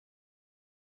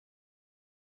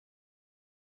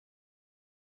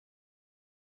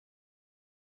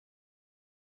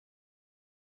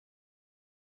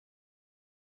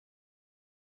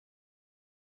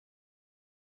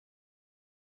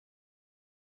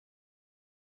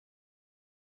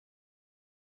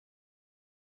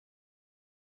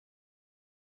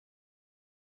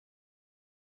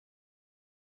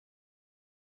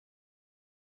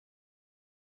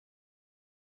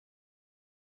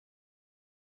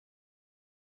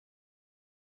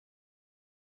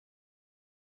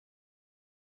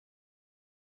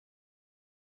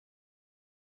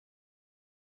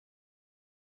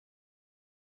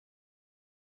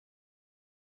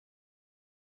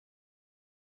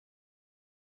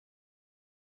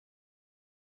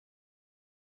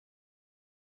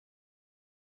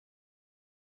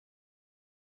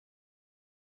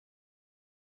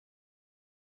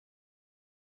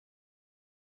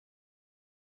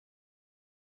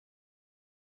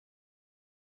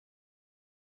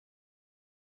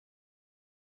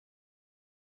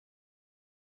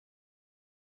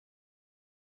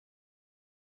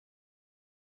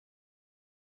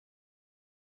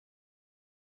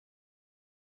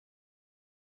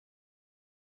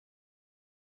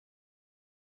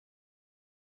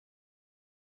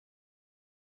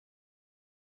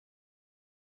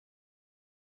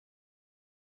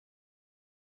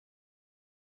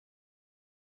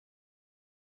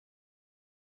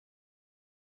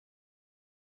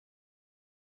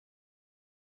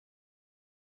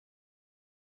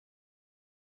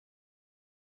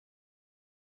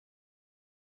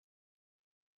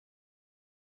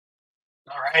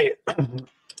All right.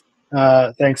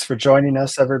 Thanks for joining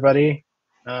us, everybody,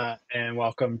 and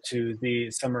welcome to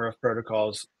the Summer of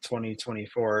Protocols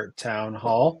 2024 Town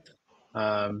Hall.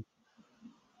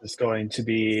 It's going to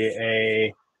be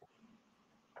a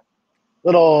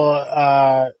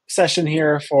little session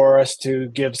here for us to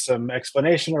give some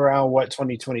explanation around what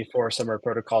 2024 Summer of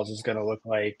Protocols is going to look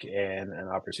like, and an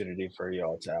opportunity for you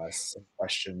all to ask some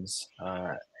questions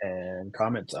and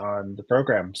comment on the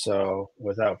program. So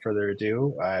without further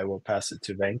ado, I will pass it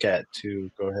to Venkat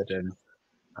to go ahead and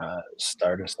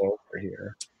start us over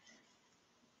here.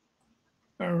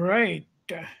 All right.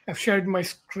 I've shared my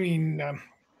screen.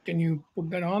 Can you put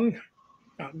that on?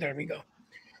 Oh, there we go.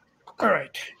 All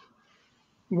right.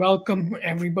 Welcome,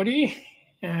 everybody.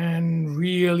 And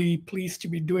really pleased to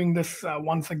be doing this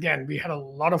once again. We had a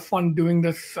lot of fun doing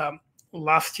this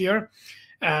last year,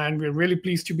 and we're really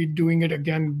pleased to be doing it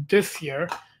again this year,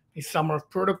 the Summer of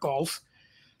Protocols.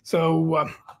 So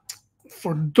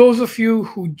for those of you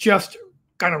who just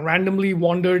kind of randomly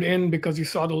wandered in because you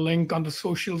saw the link on the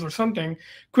socials or something,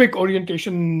 quick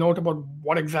orientation note about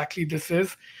what exactly this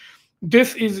is.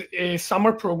 This is a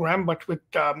summer program, but with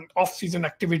off-season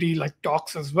activity like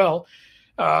talks as well.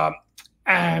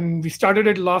 And we started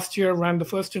it last year, ran the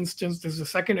first instance. This is the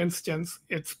second instance.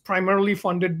 It's primarily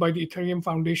funded by the Ethereum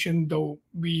Foundation, though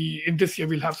this year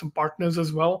we'll have some partners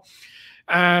as well.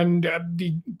 And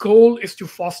the goal is to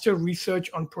foster research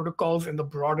on protocols in the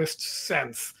broadest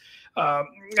sense.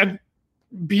 And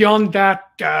beyond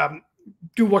that,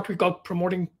 do what we call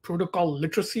promoting protocol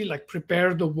literacy, like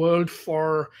prepare the world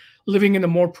for living in a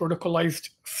more protocolized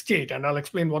state. And I'll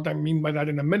explain what I mean by that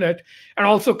in a minute. And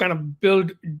also kind of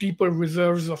build deeper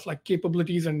reserves of like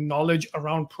capabilities and knowledge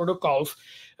around protocols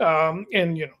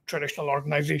in traditional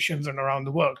organizations and around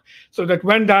the world. So that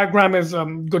Venn diagram is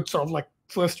good sort of like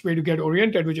first way to get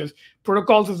oriented, which is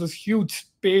protocols is this huge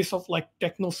space of like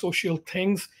techno-social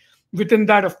things. Within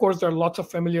that, of course, there are lots of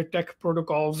familiar tech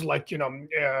protocols like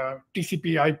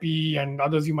TCP/IP and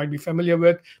others you might be familiar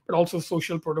with, but also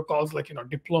social protocols like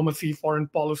diplomacy, foreign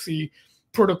policy,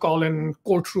 protocol in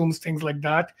courtrooms, things like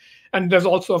that. And there's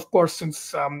also, of course,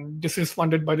 since this is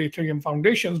funded by the Ethereum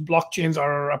Foundations, blockchains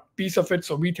are a piece of it.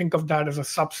 So we think of that as a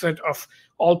subset of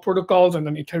all protocols and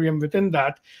then Ethereum within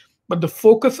that. But the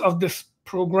focus of this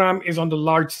program is on the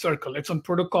large circle. It's on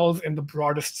protocols in the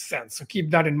broadest sense. So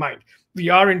keep that in mind. We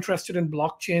are interested in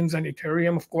blockchains and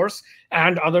Ethereum, of course,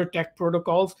 and other tech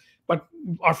protocols, but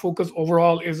our focus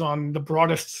overall is on the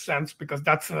broadest sense because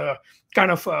that's a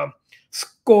kind of a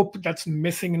scope that's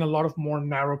missing in a lot of more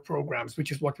narrow programs,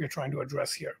 which is what we're trying to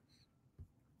address here.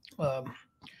 Oh,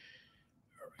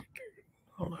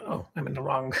 I'm in the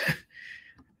wrong.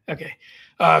 Okay.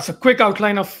 So quick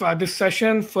outline of this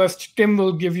session. First, Tim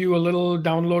will give you a little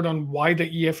download on why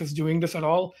the EF is doing this at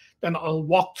all. Then I'll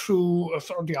walk through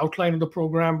sort of the outline of the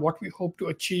program, what we hope to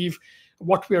achieve,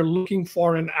 what we are looking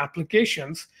for in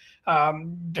applications.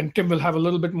 Then Tim will have a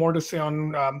little bit more to say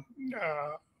on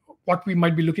what we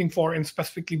might be looking for in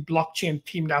specifically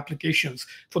blockchain-themed applications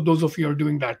for those of you who are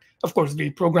doing that. Of course, the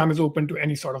program is open to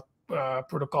any sort of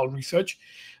protocol research.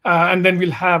 And then we'll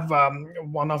have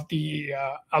one of the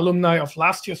alumni of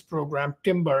last year's program,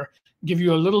 Timber, give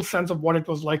you a little sense of what it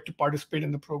was like to participate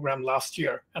in the program last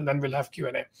year. And then we'll have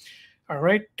Q&A. All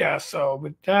right. So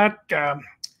with that, a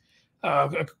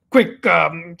quick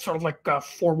sort of like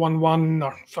 411,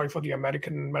 or sorry for the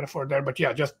American metaphor there, but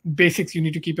yeah, just basics you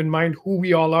need to keep in mind who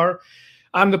we all are.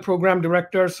 I'm the program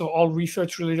director, so all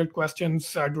research-related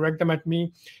questions, direct them at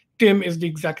me. Tim is the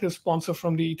executive sponsor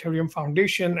from the Ethereum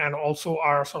Foundation and also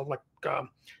our sort of like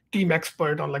team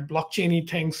expert on like blockchain-y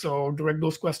things. So direct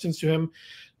those questions to him.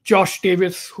 Josh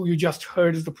Davis, who you just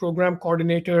heard, is the program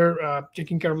coordinator,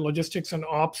 taking care of logistics and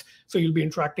ops. So you'll be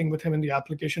interacting with him in the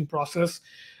application process.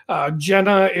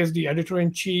 Jenna is the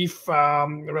editor-in-chief,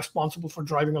 responsible for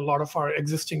driving a lot of our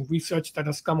existing research that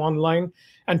has come online.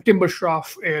 And Timber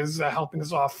Schroff is helping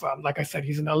us off. Like I said,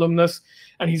 he's an alumnus,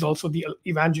 and he's also the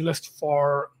evangelist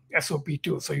for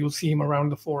SOP2. So you'll see him around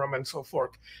the forum and so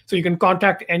forth. So you can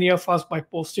contact any of us by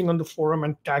posting on the forum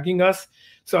and tagging us.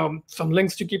 So some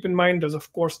links to keep in mind. There's,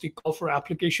 of course, the call for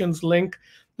applications link.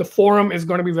 The forum is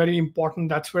going to be very important.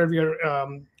 That's where we are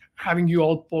having you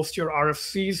all post your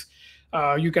RFCs.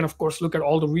 You can, of course, look at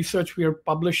all the research we are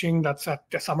publishing. That's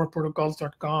at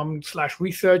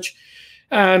summerprotocols.com/research.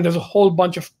 And there's a whole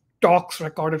bunch of talks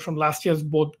recorded from last year's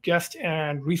both guest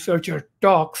and researcher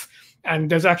talks.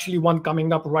 And there's actually one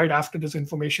coming up right after this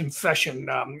information session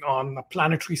on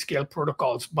planetary scale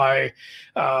protocols by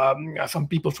some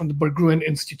people from the Berggruen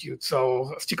Institute.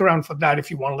 So stick around for that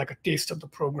if you want like a taste of the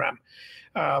program.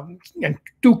 And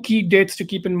two key dates to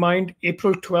keep in mind: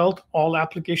 April 12th, all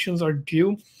applications are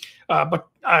due. But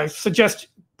I suggest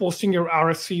posting your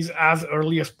RFCs as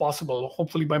early as possible,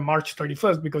 hopefully by March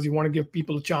 31st, because you want to give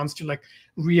people a chance to like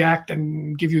react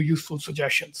and give you useful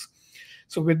suggestions.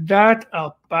 So with that,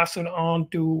 I'll pass it on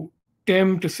to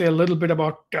Tim to say a little bit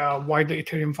about why the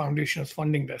Ethereum Foundation is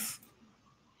funding this.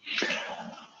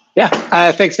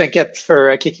 Yeah, thanks, Venkat,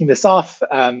 for kicking this off.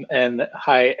 And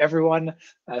hi, everyone.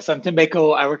 So I'm Tim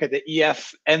Bako. I work at the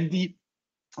EF, and the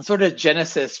sort of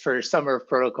genesis for Summer of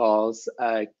Protocols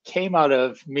came out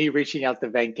of me reaching out to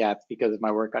Venkat because of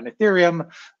my work on Ethereum.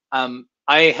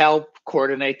 I help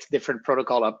coordinate different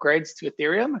protocol upgrades to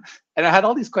Ethereum. And I had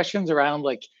all these questions around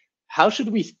like, how should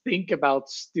we think about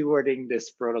stewarding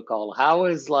this protocol? How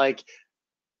is like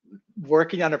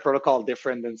working on a protocol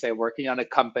different than say working on a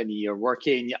company or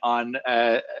working on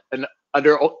an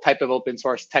other type of open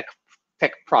source tech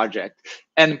project?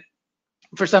 And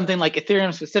for something like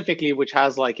Ethereum specifically, which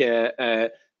has like the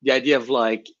idea of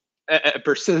like a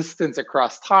persistence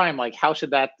across time, like how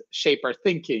should that shape our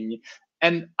thinking?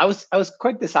 And I was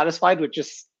quite dissatisfied with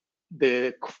just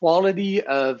the quality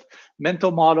of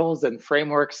mental models and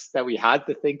frameworks that we had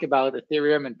to think about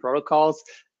Ethereum and protocols.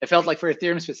 It felt like for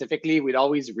Ethereum specifically, we'd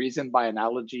always reason by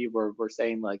analogy where we're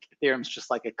saying like Ethereum's just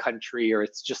like a country, or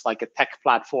it's just like a tech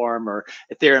platform, or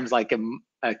Ethereum's like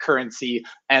a currency.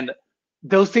 And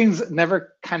those things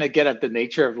never kind of get at the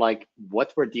nature of like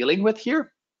what we're dealing with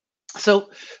here. So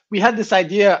we had this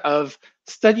idea of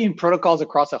studying protocols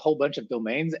across a whole bunch of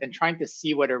domains and trying to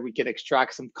see whether we could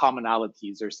extract some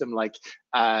commonalities or some like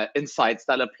insights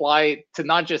that apply to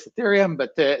not just Ethereum,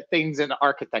 but to things in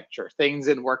architecture, things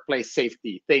in workplace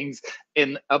safety, things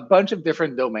in a bunch of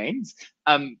different domains,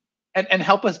 and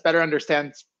help us better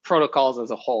understand protocols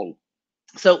as a whole.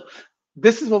 So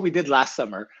this is what we did last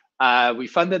summer. We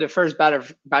funded a first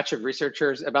batch of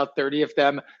researchers, about 30 of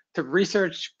them, to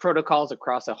research protocols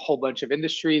across a whole bunch of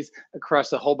industries,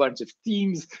 across a whole bunch of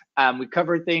themes. We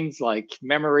covered things like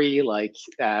memory, like,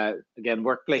 again,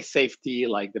 workplace safety,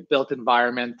 like the built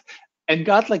environment, and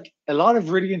got like a lot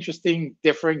of really interesting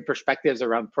differing perspectives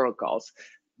around protocols.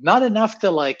 Not enough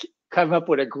to like come up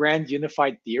with a grand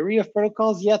unified theory of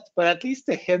protocols yet, but at least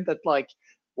a hint at like,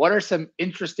 what are some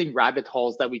interesting rabbit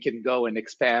holes that we can go and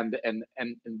expand and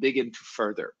dig into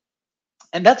further?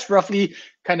 And that's roughly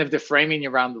kind of the framing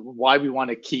around why we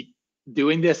want to keep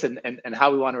doing this and how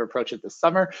we want to approach it this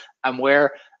summer. And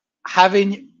where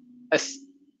having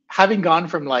gone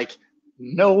from like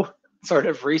no sort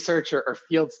of research or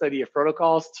field study of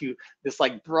protocols to this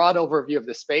like broad overview of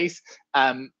the space,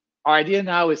 our idea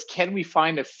now is, can we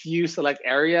find a few select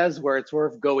areas where it's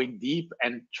worth going deep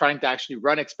and trying to actually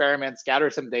run experiments, gather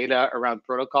some data around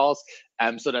protocols,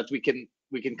 so that we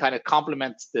can kind of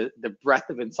complement the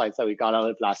breadth of insights that we got out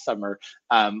of last summer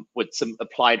with some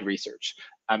applied research.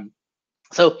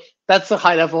 So that's the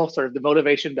high level, sort of the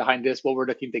motivation behind this, what we're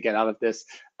looking to get out of this.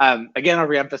 Again, I'll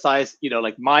reemphasize,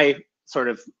 like my sort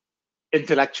of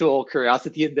intellectual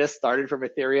curiosity in this started from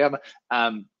Ethereum,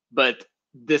 but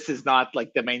this is not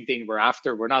like the main thing we're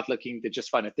after. We're not looking to just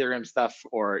find Ethereum stuff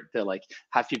or to like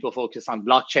have people focus on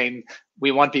blockchain.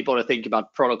 We want people to think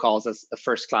about protocols as a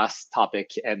first-class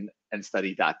topic and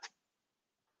study that.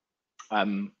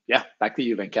 Yeah, back to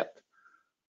you, Venkat.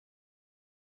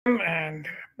 And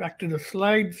back to the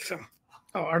slides.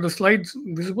 Oh, are the slides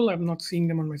visible? I'm not seeing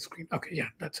them on my screen. Okay, yeah,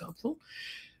 that's helpful.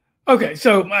 Okay,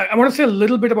 so I want to say a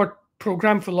little bit about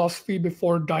program philosophy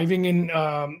before diving in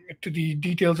to the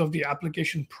details of the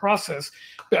application process,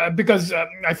 because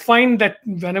I find that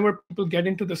whenever people get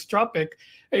into this topic,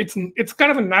 it's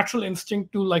kind of a natural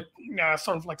instinct to like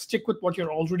sort of like stick with what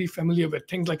you're already familiar with.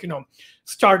 Things like,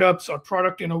 startups or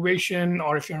product innovation,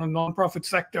 or if you're in a nonprofit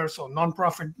sector, so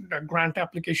nonprofit grant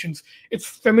applications, it's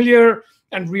familiar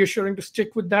and reassuring to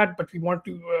stick with that. But we want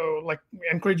to like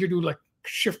encourage you to like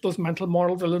shift those mental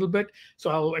models a little bit. So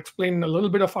I'll explain a little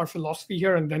bit of our philosophy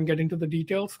here and then get into the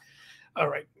details. All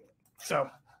right, so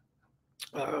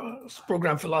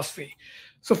program philosophy.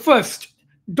 So first,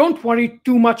 don't worry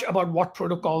too much about what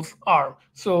protocols are.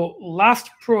 So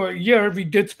last year, we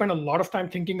did spend a lot of time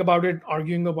thinking about it,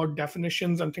 arguing about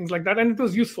definitions and things like that. And it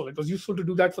was useful. It was useful to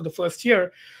do that for the first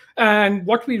year. And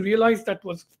what we realized that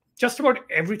was just about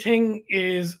everything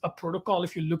is a protocol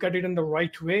if you look at it in the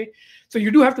right way. So you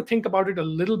do have to think about it a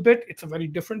little bit. It's a very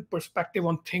different perspective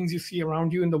on things you see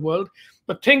around you in the world.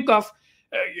 But think of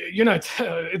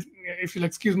if you'll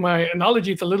excuse my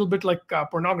analogy, it's a little bit like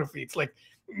pornography. It's like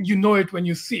you know it when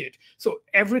you see it. So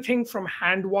everything from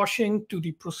hand washing to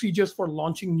the procedures for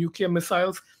launching nuclear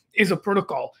missiles is a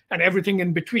protocol, and everything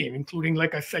in between, including,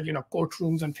 like I said,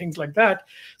 courtrooms and things like that.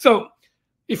 So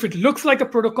if it looks like a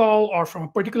protocol, or from a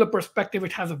particular perspective,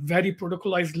 it has a very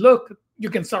protocolized look, you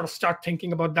can sort of start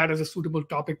thinking about that as a suitable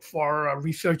topic for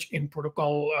research in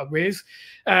protocol ways.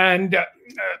 And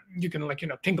you can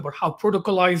think about how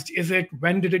protocolized is it?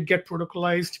 When did it get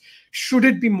protocolized? Should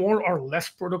it be more or less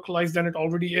protocolized than it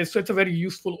already is? So it's a very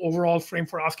useful overall frame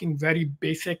for asking very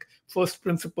basic first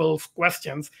principles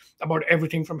questions about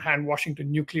everything from hand washing to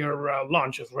nuclear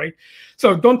launches, right?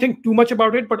 So don't think too much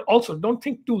about it, but also don't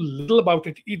think too little about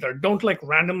it either. Don't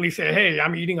randomly say, hey,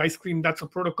 I'm eating ice cream, that's a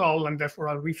protocol, and therefore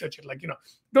I'll research it.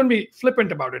 Don't be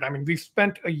flippant about it. I mean, we've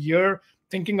spent a year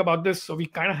thinking about this, so we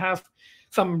kind of have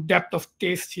some depth of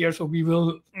taste here, so we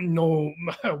will know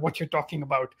what you're talking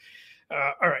about.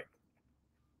 All right.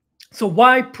 So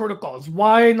why protocols?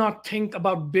 Why not think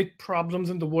about big problems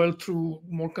in the world through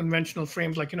more conventional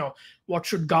frames? What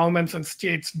should governments and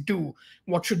states do?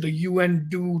 What should the UN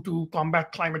do to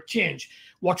combat climate change?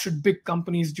 What should big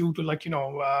companies do to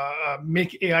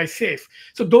make AI safe?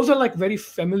 So those are very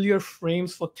familiar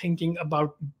frames for thinking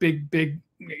about big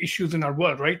issues in our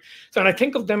world, right? So, and I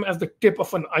think of them as the tip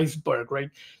of an iceberg, right?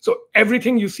 So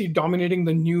everything you see dominating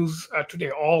the news today,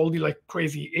 all the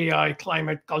crazy AI,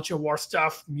 climate, culture war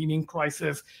stuff, meaning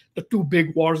crisis, the two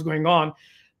big wars going on,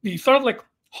 the sort of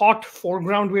hot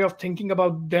foreground way of thinking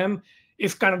about them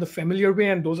is kind of the familiar way,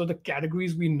 and those are the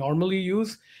categories we normally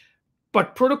use.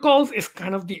 But protocols is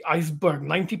kind of the iceberg,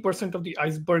 90% of the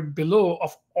iceberg below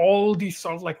of all these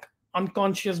sort of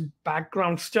unconscious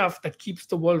background stuff that keeps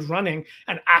the world running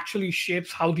and actually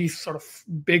shapes how these sort of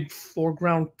big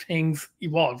foreground things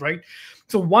evolve, right?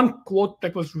 So one quote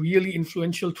that was really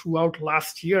influential throughout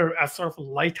last year as sort of a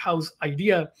lighthouse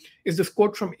idea is this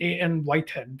quote from A.N.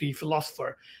 Whitehead, the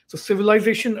philosopher. So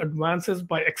civilization advances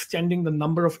by extending the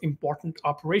number of important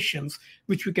operations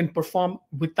which we can perform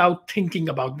without thinking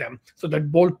about them. So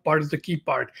that bold part is the key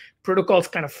part. Protocols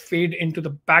kind of fade into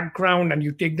the background and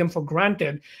you take them for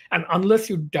granted. And unless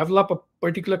you develop a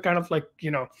particular kind of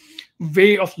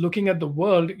way of looking at the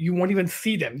world, you won't even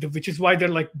see them, which is why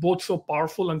they're both so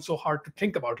powerful and so hard to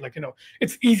think about.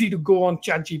 It's easy to go on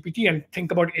ChatGPT and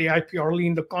think about AI purely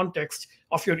in the context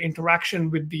of your interaction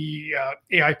with the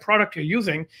AI product you're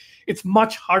using. It's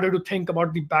much harder to think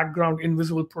about the background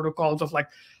invisible protocols of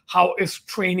how is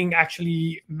training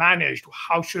actually managed?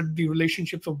 How should the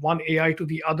relationships of one AI to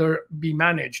the other be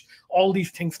managed? All these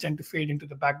things tend to fade into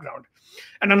the background.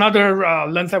 And another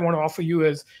lens I want to offer you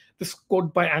is this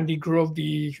quote by Andy Grove,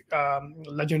 the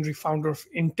legendary founder of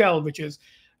Intel, which is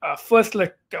first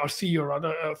let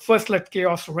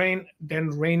chaos reign, then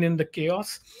reign in the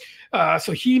chaos.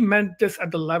 So he meant this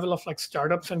at the level of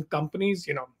startups and companies.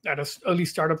 At an early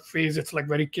startup phase, it's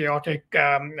very chaotic,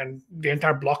 and the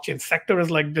entire blockchain sector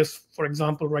is like this, for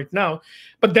example, right now.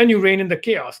 But then you reign in the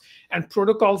chaos, and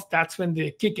protocols, that's when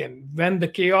they kick in. When the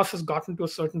chaos has gotten to a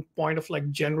certain point of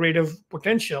generative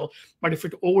potential, but if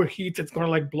it overheats, it's going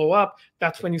to blow up.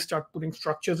 That's when you start putting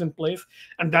structures in place,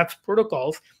 and that's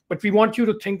protocols. But we want you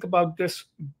to think about this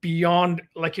beyond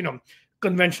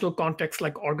conventional contexts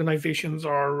like organizations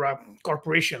or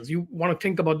corporations. You want to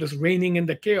think about this reigning in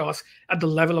the chaos at the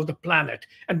level of the planet.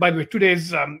 And by the way,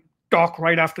 today's talk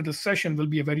right after this session will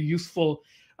be a very useful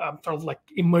sort of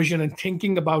immersion and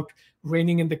thinking about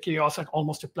reigning in the chaos at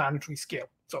almost a planetary scale.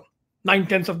 So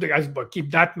 9/10 of the iceberg, keep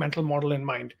that mental model in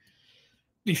mind.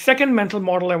 The second mental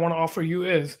model I want to offer you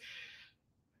is,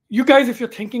 you guys, if you're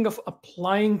thinking of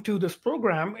applying to this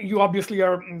program, you obviously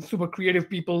are super creative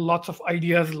people, lots of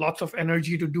ideas, lots of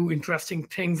energy to do interesting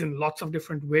things in lots of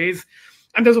different ways.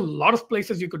 And there's a lot of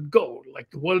places you could go.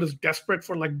 The world is desperate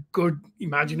for good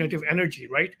imaginative energy,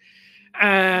 right?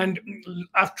 And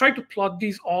I've tried to plot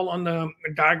these all on the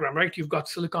diagram, right? You've got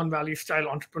Silicon Valley style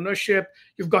entrepreneurship.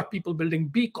 You've got people building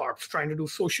B Corps, trying to do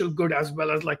social good as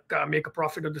well as make a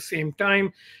profit at the same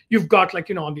time. You've got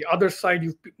on the other side,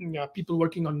 you've people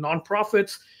working on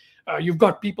nonprofits. You've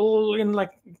got people in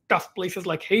tough places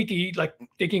like Haiti,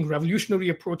 taking revolutionary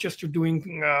approaches to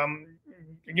doing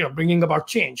bringing about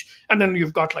change. And then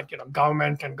you've got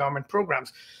government and government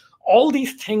programs. All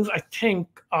these things, I think,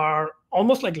 are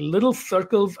almost like little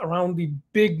circles around the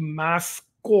big mass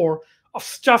core of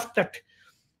stuff that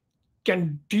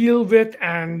can deal with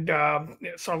and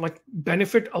sort of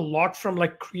benefit a lot from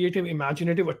creative,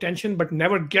 imaginative attention, but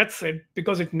never gets it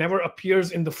because it never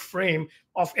appears in the frame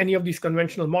of any of these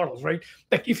conventional models, right?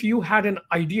 If you had an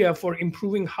idea for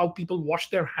improving how people wash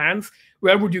their hands,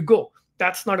 where would you go?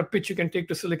 that's not a pitch you can take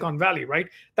to Silicon Valley, right?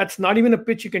 That's not even a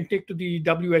pitch you can take to the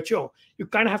WHO. You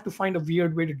kind of have to find a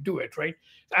weird way to do it, right?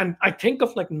 And I think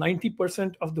of like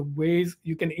 90% of the ways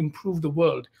you can improve the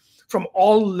world from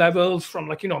all levels, from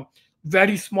like,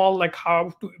 very small, like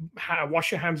how to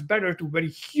wash your hands better, to very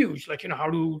huge, like, how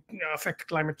to affect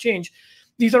climate change.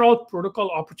 These are all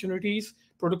protocol opportunities,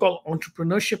 protocol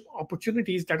entrepreneurship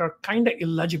opportunities that are kind of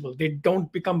illegible. They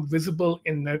don't become visible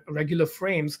in the regular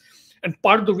frames. And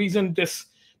part of the reason this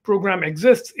program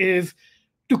exists is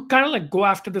to kind of like go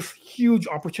after this huge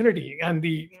opportunity. And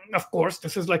of course,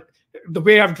 this is like the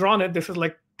way I've drawn it, this is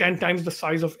like 10 times the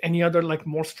size of any other like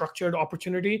more structured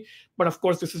opportunity. But of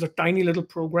course, this is a tiny little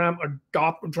program, a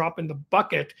drop in the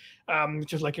bucket,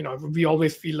 which is like, we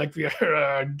always feel like we are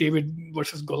a David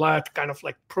versus Goliath kind of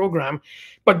like program,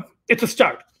 but it's a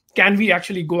start. Can we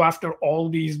actually go after all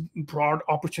these broad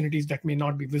opportunities that may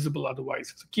not be visible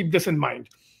otherwise? So keep this in mind.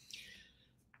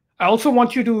 I also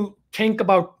want you to think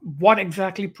about what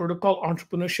exactly protocol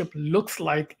entrepreneurship looks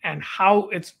like and how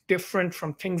it's different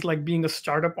from things like being a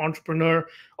startup entrepreneur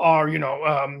or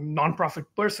nonprofit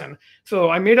person.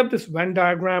 So I made up this Venn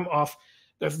diagram of,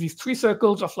 there's these three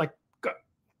circles of like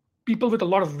people with a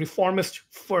lot of reformist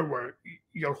fervor.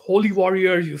 You're holy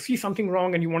warriors, you see something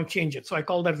wrong and you want to change it. So I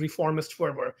call that reformist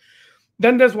fervor.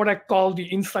 Then there's what I call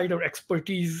the insider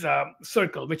expertise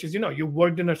circle, which is, you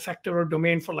worked in a sector or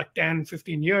domain for like 10,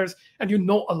 15 years, and you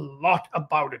know a lot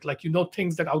about it. Like,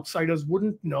 things that outsiders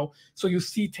wouldn't know. So you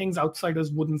see things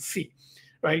outsiders wouldn't see,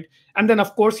 right? And then,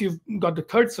 of course, you've got the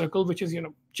third circle, which is,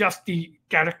 just the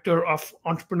character of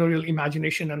entrepreneurial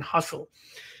imagination and hustle.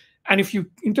 And if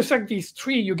you intersect these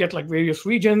three, you get like various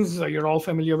regions. You're all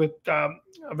familiar with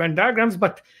Venn diagrams,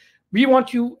 but we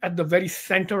want you at the very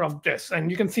center of this.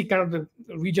 And you can see kind of the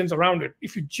regions around it.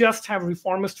 If you just have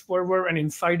reformist fervor and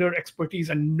insider expertise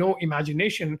and no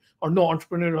imagination or no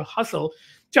entrepreneurial hustle,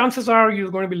 chances are you're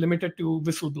going to be limited to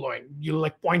whistleblowing. You'll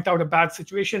like point out a bad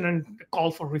situation and call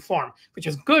for reform, which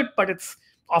is good, but it's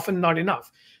often not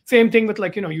enough. Same thing with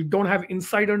like, you don't have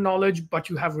insider knowledge, but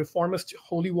you have reformist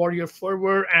holy warrior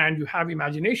fervor and you have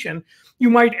imagination. You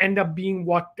might end up being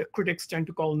what the critics tend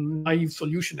to call naive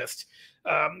solutionist.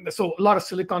 So a lot of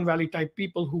Silicon Valley type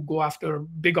people who go after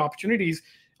big opportunities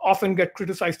often get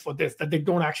criticized for this, that they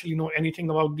don't actually know anything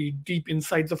about the deep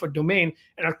insides of a domain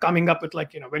and are coming up with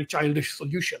like, very childish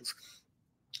solutions.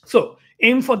 So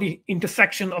aim for the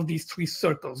intersection of these three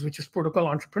circles, which is protocol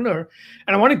entrepreneur.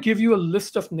 And I want to give you a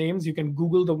list of names. You can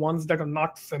Google the ones that are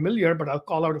not familiar, but I'll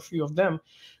call out a few of them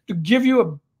to give you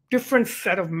a different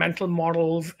set of mental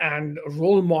models and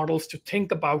role models to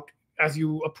think about as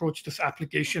you approach this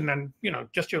application and,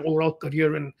 just your overall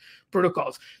career in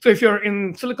protocols. So if you're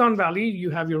in Silicon Valley, you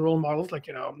have your role models like,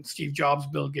 Steve Jobs,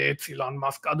 Bill Gates, Elon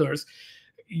Musk, others.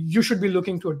 You should be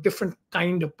looking to a different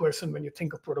kind of person when you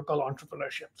think of protocol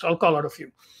entrepreneurship. So I'll call out a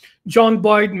few. John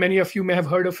Boyd, many of you may have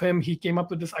heard of him. He came up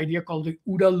with this idea called the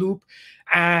OODA loop,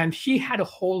 and he had a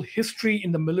whole history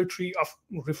in the military of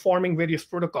reforming various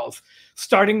protocols,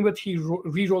 starting with he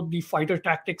rewrote the fighter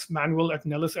tactics manual at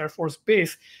Nellis Air Force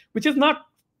Base, which is not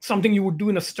something you would do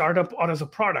in a startup or as a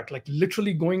product, like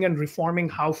literally going and reforming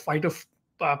how fighter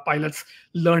pilots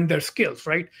learn their skills,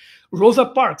 right? Rosa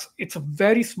Parks, it's a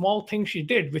very small thing she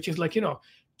did, which is like,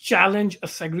 challenge a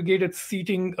segregated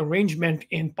seating arrangement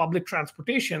in public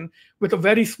transportation with a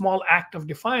very small act of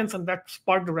defiance, and that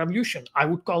sparked the revolution. I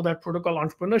would call that protocol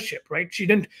entrepreneurship, right? She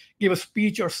didn't give a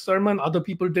speech or sermon. Other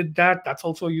people did that. That's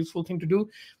also a useful thing to do.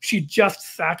 She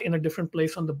just sat in a different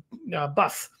place on the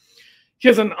bus.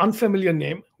 Here's an unfamiliar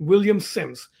name, William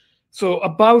Sims. So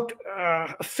about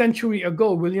a century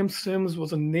ago, William Sims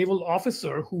was a naval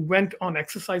officer who went on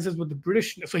exercises with the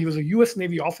British. So he was a US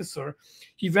Navy officer.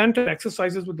 He went on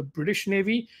exercises with the British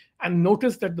Navy and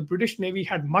noticed that the British Navy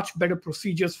had much better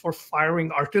procedures for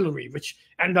firing artillery, which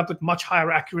end up with much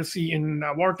higher accuracy in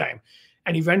wartime.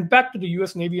 And he went back to the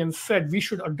US Navy and said, we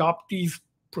should adopt these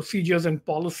procedures and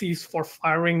policies for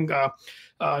firing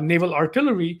naval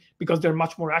artillery because they're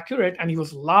much more accurate. And he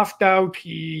was laughed out,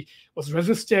 he was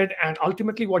resisted, and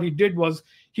ultimately what he did was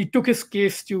he took his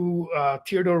case to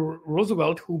Theodore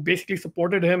Roosevelt, who basically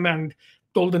supported him and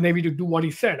told the Navy to do what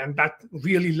he said. And that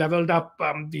really leveled up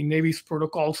the Navy's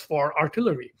protocols for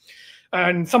artillery.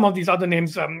 And some of these other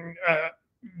names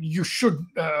you should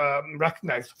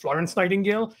recognize. Florence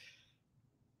Nightingale,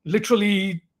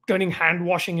 literally turning hand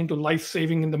washing into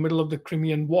life-saving in the middle of the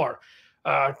Crimean War.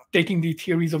 taking the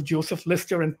theories of Joseph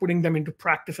Lister and putting them into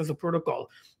practice as a protocol.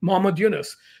 Mohammad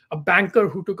Yunus, a banker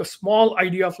who took a small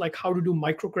idea of like how to do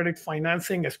microcredit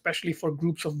financing, especially for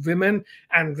groups of women,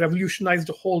 and revolutionized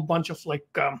a whole bunch of like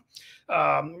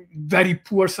very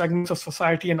poor segments of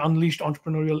society and unleashed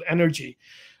entrepreneurial energy.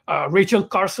 Rachel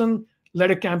Carson led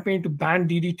a campaign to ban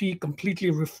DDT, completely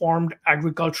reformed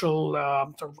agricultural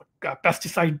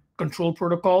pesticide control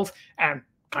protocols, and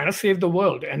kind of saved the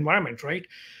world, environment, right?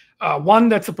 One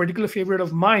that's a particular favorite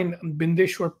of mine,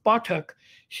 Bindeshwar Pathak,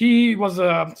 he was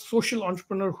a social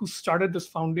entrepreneur who started this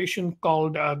foundation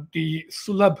called the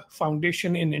Sulabh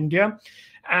Foundation in India.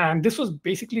 And this was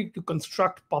basically to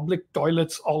construct public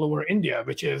toilets all over India,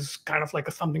 which is kind of like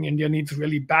something India needs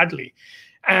really badly.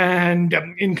 And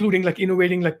including like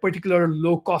innovating like particular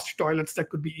low-cost toilets that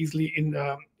could be easily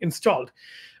installed.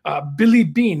 Billy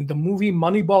Beane, the movie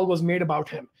Moneyball was made about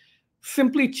him.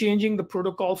 Simply changing the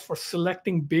protocols for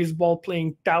selecting baseball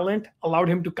playing talent allowed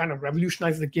him to kind of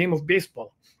revolutionize the game of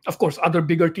baseball. Of course, other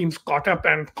bigger teams caught up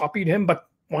and copied him, but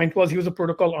point was he was a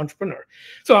protocol entrepreneur.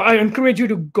 So I encourage you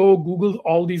to go Google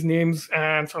all these names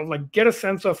and sort of like get a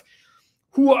sense of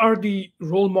who are the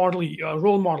role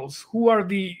models, who are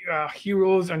the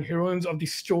heroes and heroines of the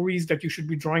stories that you should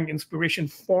be drawing inspiration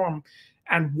from,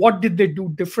 and what did they do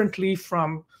differently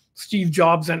from Steve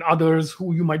Jobs and others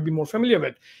who you might be more familiar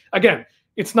with. Again,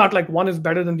 it's not like one is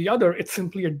better than the other. It's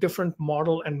simply a different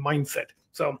model and mindset.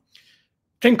 So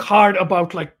think hard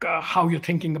about like how you're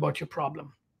thinking about your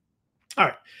problem. All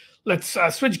right, let's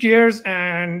switch gears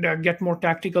and get more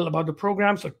tactical about the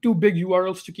program. So 2 big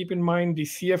URLs to keep in mind: the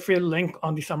CFA link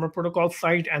on the Summer Protocol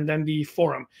site and then the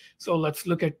forum. So let's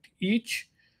look at each.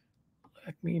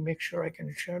 Let me make sure I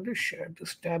can share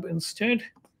this tab instead.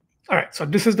 All right, so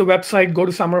this is the website. Go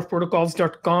to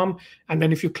summerofprotocols.com. And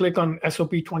then if you click on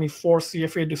SOP24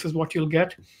 CFA, this is what you'll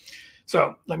get.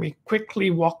 So let me quickly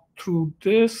walk through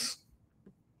this.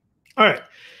 All right,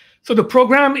 so the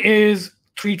program is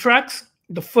 3 tracks.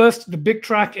 The big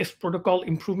track is protocol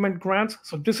improvement grants.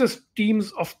 So this is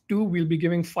teams of 2. We'll be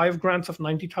giving 5 grants of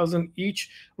 90,000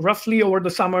 each, roughly over the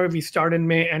summer. We start in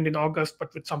May, end in August,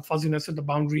 but with some fuzziness in the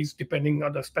boundaries, depending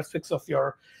on the specifics of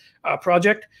your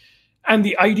project. And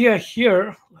the idea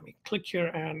here, let me click here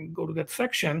and go to that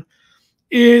section,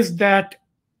 is that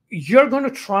you're going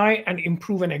to try and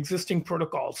improve an existing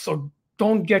protocol. So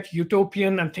don't get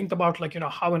utopian and think about like,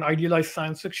 how an idealized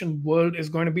science fiction world is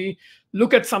going to be.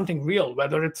 Look at something real,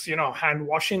 whether it's, hand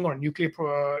washing or nuclear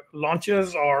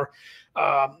launches or,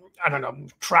 I don't know,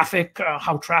 traffic,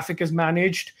 how traffic is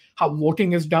managed, how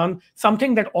voting is done,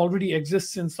 something that already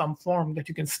exists in some form that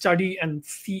you can study and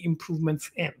see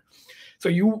improvements in. So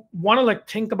you want to like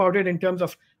think about it in terms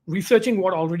of researching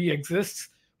what already exists,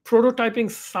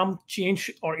 prototyping some change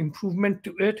or improvement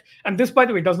to it. And this, by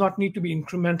the way, does not need to be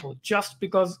incremental. Just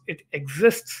because it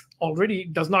exists already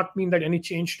does not mean that any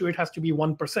change to it has to be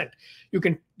 1%. You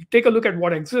can take a look at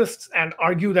what exists and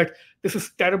argue that this is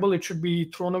terrible, it should be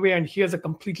thrown away, and here's a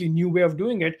completely new way of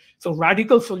doing it. So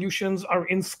radical solutions are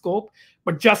in scope,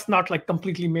 but just not like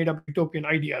completely made up utopian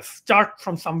ideas. Start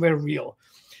from somewhere real.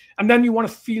 And then you want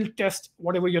to field test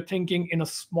whatever you're thinking in a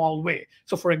small way.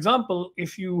 So for example,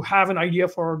 if you have an idea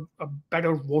for a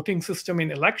better voting system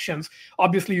in elections,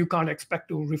 obviously you can't expect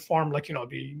to reform like,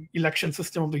 the election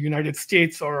system of the United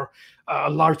States or a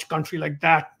large country like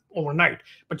that overnight.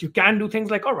 But you can do things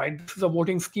like, all right, this is a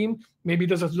voting scheme. Maybe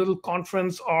there's a little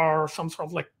conference or some sort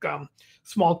of like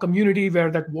small community where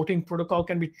that voting protocol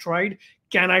can be tried.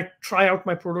 Can I try out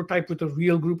my prototype with a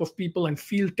real group of people and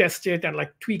field test it and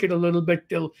like tweak it a little bit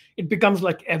till it becomes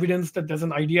like evidence that there's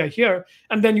an idea here?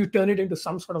 And then you turn it into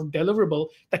some sort of deliverable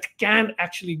that can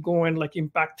actually go and like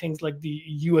impact things like the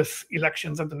US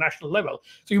elections at the national level.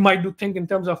 So you might think in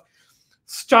terms of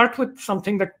start with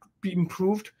something that could be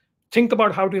improved, think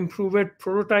about how to improve it,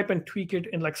 prototype and tweak it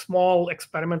in like small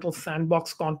experimental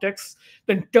sandbox contexts,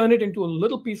 then turn it into a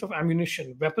little piece of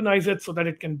ammunition, weaponize it so that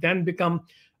it can then become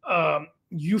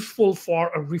useful for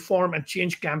a reform and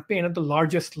change campaign at the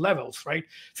largest levels, right?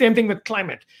 Same thing with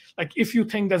climate. Like if you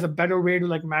think there's a better way to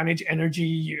like manage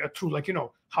energy through like,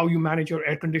 how you manage your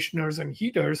air conditioners and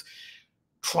heaters,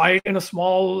 try it in a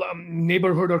small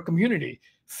neighborhood or community,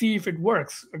 see if it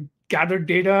works, gather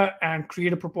data and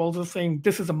create a proposal saying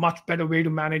this is a much better way to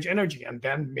manage energy. And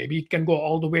then maybe it can go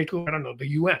all the way to, I don't know, the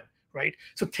UN, right?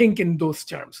 So think in those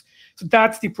terms. So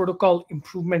that's the protocol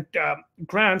improvement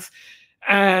grants.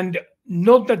 And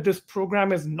note that this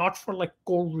program is not for like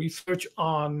core research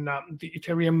on the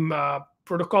Ethereum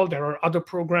protocol. There are other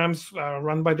programs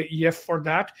run by the EF for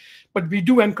that. But we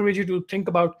do encourage you to think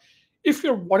about if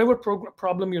you're whatever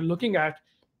problem you're looking at,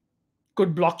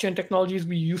 could blockchain technologies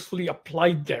be usefully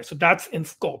applied there? So that's in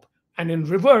scope. And in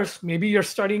reverse, maybe you're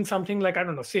studying something like, I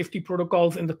don't know, safety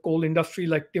protocols in the coal industry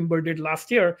like Timber did last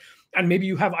year. And maybe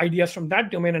you have ideas from that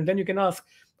domain. And then you can ask,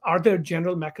 are there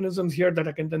general mechanisms here that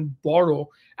I can then borrow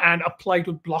and apply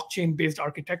to blockchain-based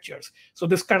architectures? So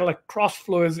this kind of like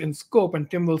cross-flow is in scope, and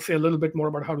Tim will say a little bit more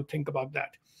about how to think about that.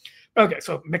 Okay,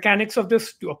 so mechanics of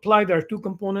this to apply, there are two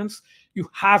components. You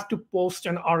have to post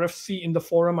an RFC in the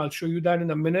forum. I'll show you that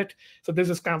in a minute. So this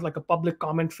is kind of like a public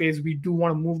comment phase. We do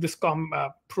want to move this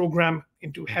program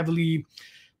into heavily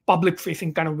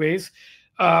public-facing kind of ways.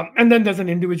 And then there's an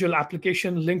individual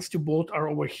application. Links to both are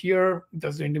over here.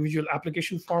 There's the individual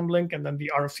application form link and then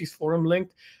the RFC's forum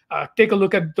link. Take a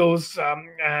look at those,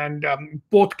 and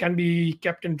both can be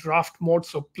kept in draft mode.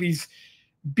 So please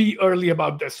be early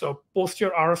about this. So post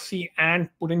your RFC and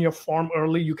put in your form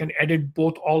early. You can edit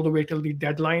both all the way till the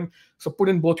deadline. So put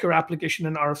in both your application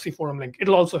and RFC forum link.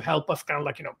 It'll also help us kind of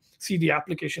like, see the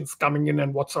applications coming in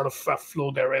and what sort of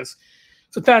flow there is.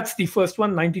 So that's the first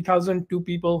one, 90,000, 2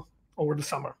 people over the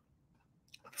summer.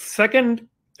 Second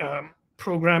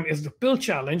program is the Pill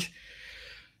Challenge.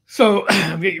 So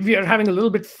we are having a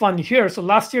little bit fun here. So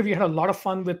last year we had a lot of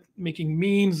fun with making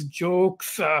memes,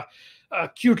 jokes,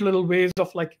 cute little ways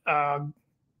of like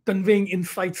conveying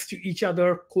insights to each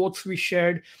other, quotes we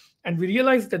shared. And we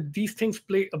realized that these things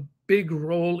play a big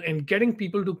role in getting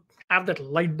people to have that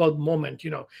light bulb moment,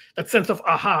 that sense of,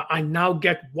 aha, I now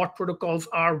get what protocols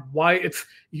are, why it's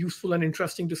useful and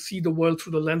interesting to see the world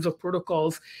through the lens of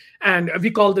protocols. And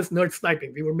we call this nerd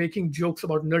sniping. We were making jokes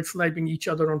about nerd sniping each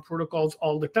other on protocols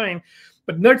all the time.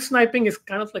 But nerd sniping is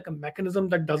kind of like a mechanism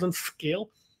that doesn't scale.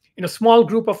 In a small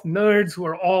group of nerds who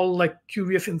are all like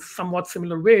curious in somewhat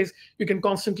similar ways, you can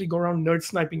constantly go around nerd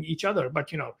sniping each other.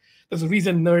 But, there's a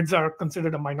reason nerds are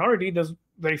considered a minority. There's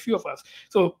very few of us.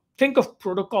 So think of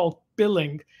protocol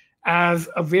pilling as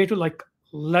a way to like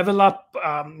level up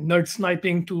nerd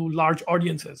sniping to large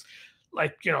audiences.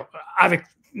 Like, I've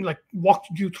like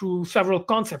walked you through several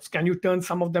concepts. Can you turn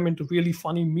some of them into really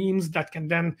funny memes that can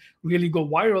then really go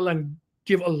viral and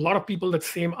give a lot of people that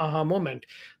same aha moment?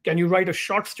 Can you write a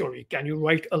short story? Can you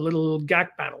write a little gag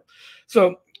panel?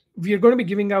 So we are going to be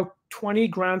giving out 20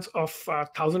 grants of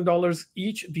 $1,000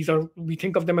 each. These are, we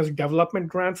think of them as development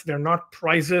grants. They're not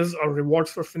prizes or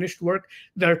rewards for finished work.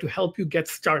 They're to help you get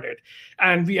started.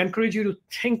 And we encourage you to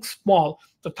think small.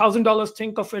 The $1,000,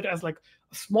 think of it as like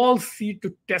a small seed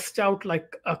to test out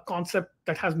like a concept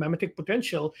that has memetic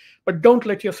potential, but don't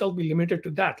let yourself be limited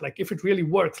to that. Like if it really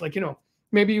works, like,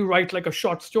 maybe you write like a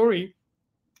short story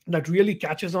that really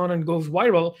catches on and goes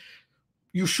viral,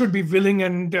 you should be willing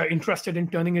and interested in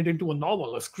turning it into a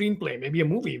novel, a screenplay, maybe a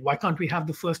movie. Why can't we have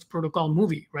the first protocol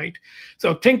movie, right?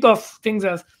 So think of things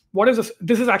as, what is this?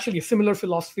 This is actually a similar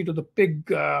philosophy to the pig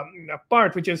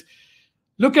part, which is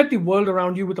look at the world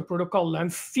around you with a protocol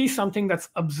lens, see something that's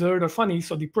absurd or funny.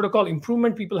 So the protocol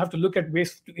improvement, people have to look at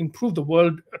ways to improve the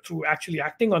world through actually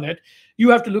acting on it. You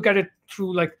have to look at it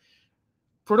through like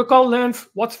protocol lens.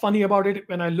 What's funny about it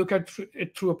when I look at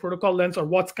it through a protocol lens, or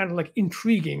what's kind of like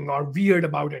intriguing or weird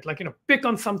about it? Like, pick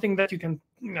on something that you can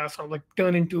sort of like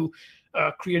turn into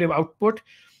creative output.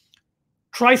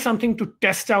 Try something to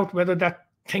test out whether that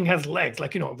thing has legs,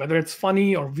 like, whether it's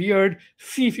funny or weird.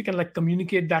 See if you can like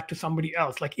communicate that to somebody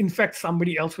else, like infect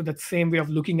somebody else with that same way of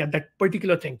looking at that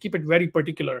particular thing. Keep it very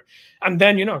particular, and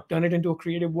then, turn it into a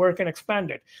creative work and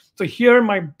expand it. So here,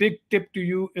 my big tip to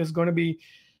you is going to be,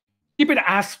 keep it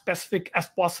as specific as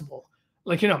possible.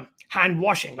 Like, hand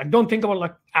washing. Like, don't think about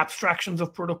like abstractions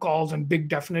of protocols and big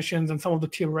definitions and some of the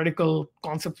theoretical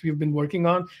concepts we've been working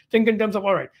on. Think in terms of,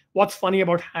 all right, what's funny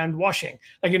about hand washing?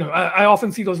 Like, I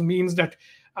often see those memes that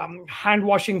hand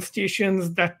washing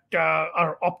stations that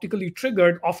are optically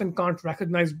triggered often can't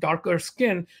recognize darker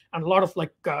skin, and a lot of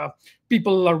like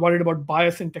people are worried about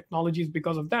bias in technologies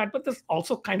because of that. But there's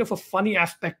also kind of a funny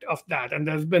aspect of that, and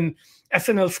there's been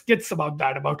SNL skits about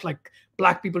that, about like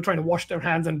Black people trying to wash their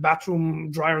hands and bathroom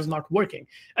dryers not working.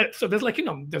 So there's like,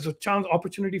 there's a chance,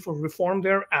 opportunity for reform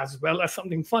there as well as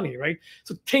something funny, right?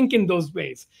 So think in those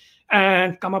ways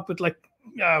and come up with like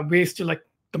ways to like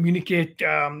communicate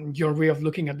your way of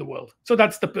looking at the world. So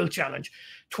that's the Pill Challenge.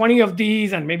 20 of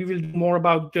these, and maybe we'll do more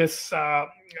about this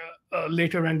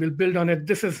later, and we'll build on it.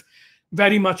 This is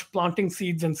very much planting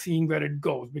seeds and seeing where it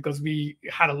goes, because we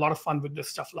had a lot of fun with this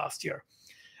stuff last year.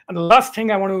 And the last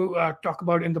thing I want to talk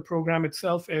about in the program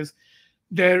itself is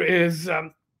there is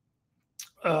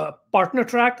a partner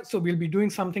track. So we'll be doing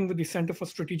something with the Center for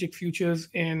Strategic Futures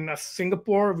in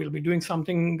Singapore. We'll be doing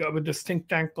something with this think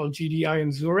tank called GDI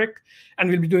in Zurich. And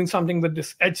we'll be doing something with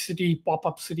this Edge City,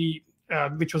 pop-up city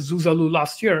which was Zuzalu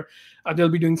last year. They'll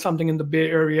be doing something in the Bay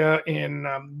Area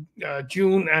in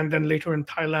June, and then later in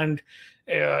Thailand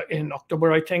in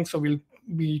October, I think. So we'll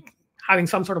be having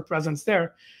some sort of presence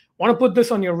there. Want to put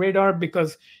this on your radar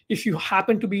because if you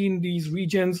happen to be in these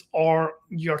regions or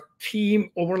your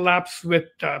team overlaps with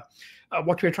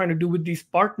what we're trying to do with these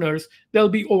partners, there'll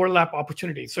be overlap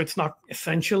opportunities. So it's not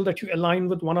essential that you align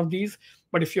with one of these,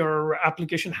 but if your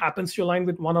application happens to align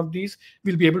with one of these,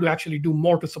 we'll be able to actually do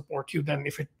more to support you than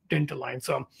if it didn't align.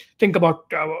 So think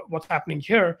about what's happening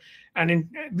here. And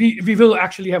we will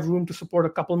actually have room to support a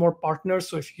couple more partners.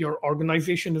 So if your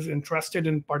organization is interested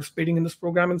in participating in this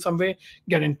program in some way,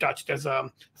 get in touch. There's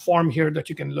a form here that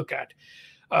you can look at.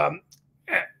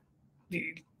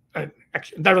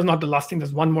 Actually, that was not the last thing.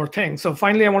 There's one more thing. So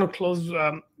finally, I want to close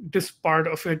this part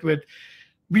of it with,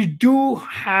 we do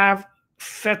have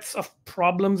sets of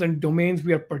problems and domains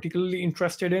we are particularly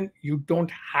interested in. You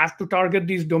don't have to target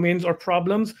these domains or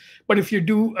problems, but if you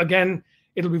do, again,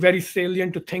 it'll be very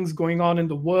salient to things going on in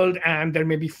the world, and there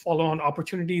may be follow-on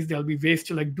opportunities. There'll be ways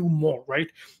to do more, right?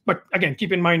 But again,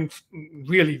 keep in mind,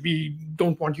 really, we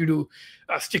don't want you to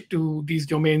stick to these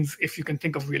domains if you can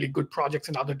think of really good projects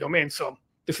in other domains. So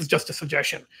this is just a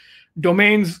suggestion.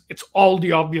 Domains, it's all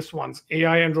the obvious ones: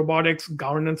 AI and robotics,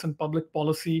 governance and public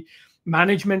policy,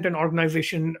 management and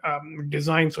organization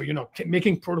design. So,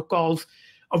 making protocols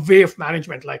a way of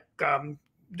management.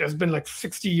 There's been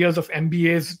 60 years of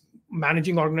MBAs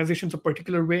managing organizations a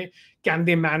particular way. Can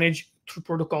they manage through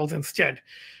protocols instead?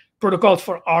 Protocols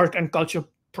for art and culture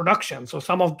production. So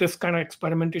some of this kind of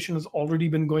experimentation has already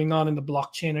been going on in the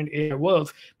blockchain and AI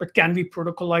worlds, but can we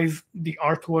protocolize the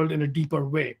art world in a deeper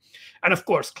way? And of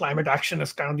course, climate action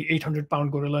is kind of the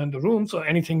 800-pound gorilla in the room. So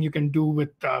anything you can do with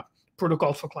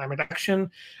protocols for climate action.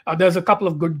 There's a couple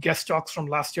of good guest talks from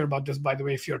last year about this, by the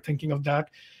way, if you're thinking of that.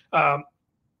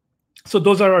 So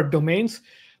those are our domains.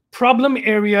 Problem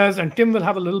areas, and Tim will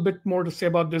have a little bit more to say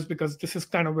about this because this is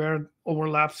kind of where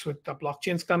overlaps with the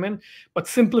blockchains come in, but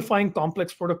simplifying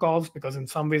complex protocols, because in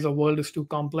some ways the world is too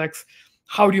complex.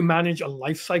 How do you manage a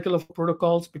life cycle of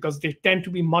protocols? Because they tend to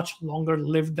be much longer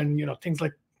lived than things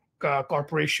like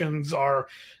corporations or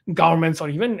governments or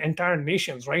even entire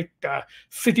nations, right?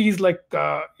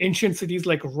 Ancient cities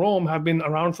like Rome have been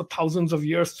around for thousands of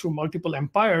years through multiple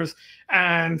empires,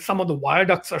 and some of the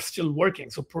viaducts are still working.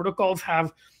 So protocols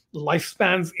have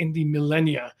lifespans in the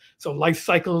millennia. So life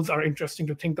cycles are interesting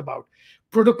to think about.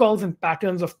 Protocols and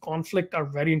patterns of conflict are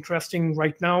very interesting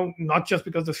right now, not just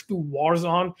because there's two wars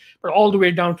on, but all the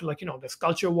way down to there's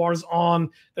culture wars on,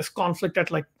 there's conflict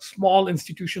at small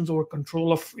institutions over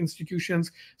control of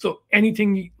institutions. So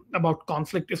anything about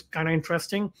conflict is kind of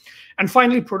interesting. And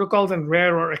finally, protocols and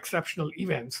rare or exceptional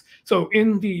events. So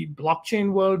in the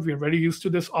blockchain world, we're very used to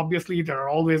this. Obviously, there are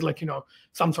always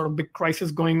some sort of big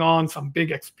crisis going on, some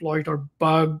big exploit or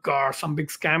bug or some big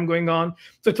scam going on.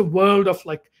 So it's a world of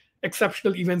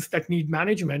exceptional events that need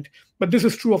management. But this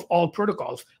is true of all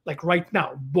protocols. Right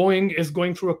now, Boeing is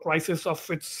going through a crisis of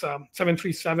its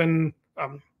 737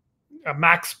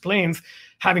 MAX planes,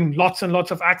 having lots and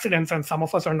lots of accidents, and some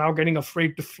of us are now getting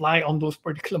afraid to fly on those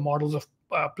particular models of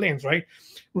planes, right?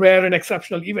 Rare and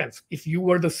exceptional events. If you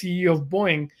were the CEO of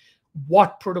Boeing,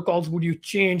 what protocols would you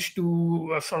change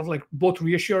to both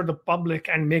reassure the public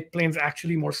and make planes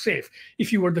actually more safe?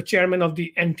 If you were the chairman of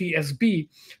the NTSB,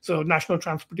 so National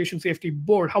Transportation Safety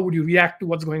Board, how would you react to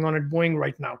what's going on at Boeing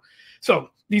right now?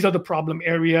 So these are the problem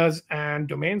areas and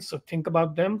domains. So think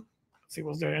about them. Let's see,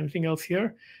 was there anything else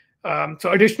here?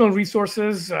 So additional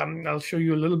resources, I'll show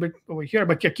you a little bit over here,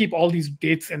 but keep all these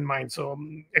dates in mind. So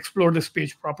explore this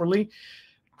page properly.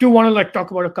 Do want to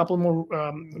talk about a couple more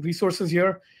resources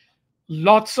here.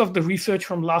 Lots of the research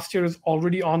from last year is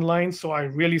already online, so I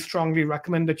really strongly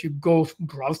recommend that you go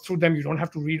browse through them. You don't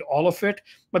have to read all of it,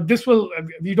 but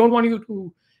we don't want you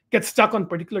to get stuck on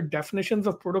particular definitions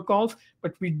of protocols,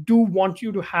 but we do want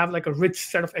you to have a rich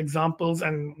set of examples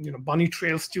and bunny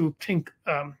trails to think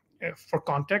for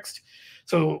context.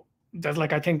 So there's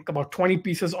I think about 20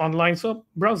 pieces online, so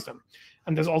browse them.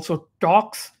 And there's also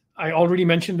talks. I already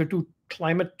mentioned the two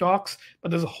climate talks,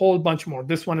 but there's a whole bunch more.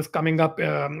 This one is coming up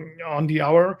on the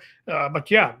hour.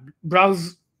 But yeah,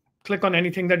 browse, click on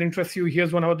anything that interests you.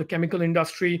 Here's one about the chemical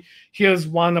industry. Here's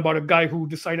one about a guy who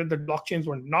decided that blockchains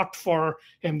were not for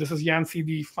him. This is Yancey,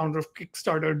 the founder of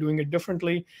Kickstarter, doing it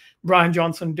differently. Brian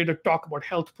Johnson did a talk about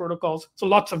health protocols. So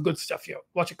lots of good stuff here.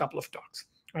 Watch a couple of talks,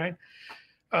 right?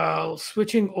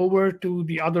 Switching over to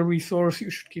the other resource you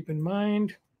should keep in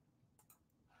mind.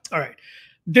 All right.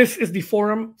 This is the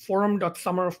forum,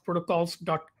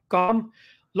 forum.summerofprotocols.com.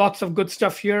 Lots of good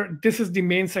stuff here. This is the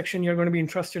main section you're going to be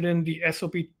interested in, the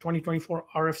SOP 2024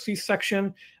 RFC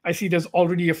section. I see there's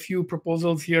already a few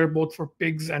proposals here, both for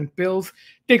pigs and pills.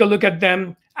 Take a look at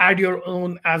them, add your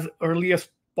own as early as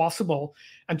possible.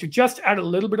 And to just add a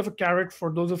little bit of a carrot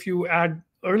for those of you who add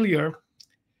earlier,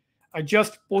 I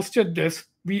just posted this.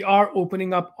 We are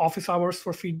opening up office hours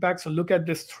for feedback. So look at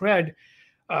this thread.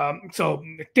 So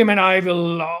Tim and I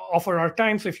will offer our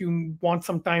time. So if you want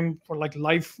some time for like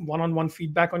live one-on-one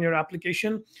feedback on your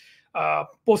application,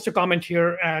 post a comment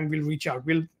here and we'll reach out.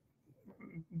 We'll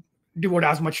devote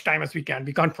as much time as we can.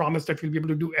 We can't promise that we'll be able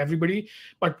to do everybody,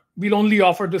 but we'll only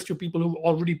offer this to people who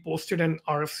already posted an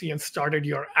RFC and started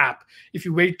your app. If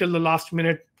you wait till the last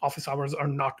minute, office hours are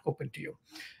not open to you.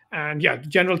 And yeah,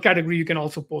 general category, you can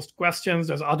also post questions.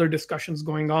 There's other discussions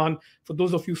going on. For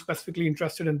those of you specifically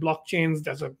interested in blockchains,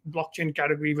 there's a blockchain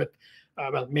category with,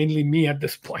 well, mainly me at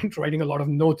this point, writing a lot of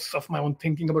notes of my own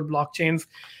thinking about blockchains.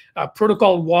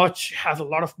 Protocol Watch has a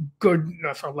lot of good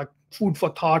sort of like food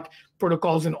for thought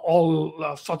protocols in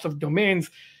all sorts of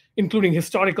domains, including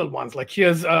historical ones. Like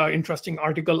here's an interesting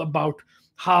article about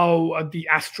how the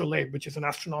astrolabe, which is an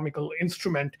astronomical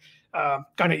instrument,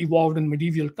 kind of evolved in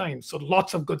medieval times. So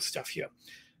lots of good stuff here.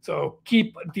 So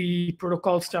keep the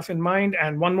protocol stuff in mind.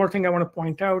 And one more thing I want to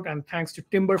point out, and thanks to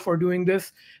Timber for doing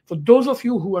this, for those of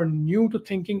you who are new to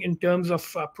thinking in terms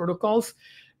of protocols,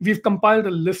 we've compiled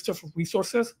a list of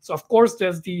resources. So of course,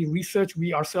 there's the research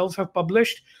we ourselves have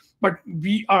published, but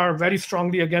we are very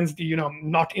strongly against the,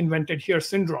 not invented here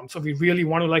syndrome. So we really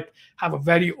want to like have a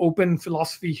very open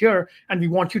philosophy here. And we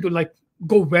want you to like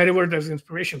go wherever there's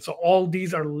inspiration. So all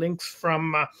these are links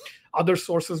from other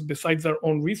sources besides our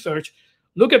own research.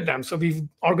 Look at them. So we've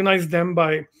organized them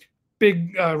by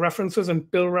pig references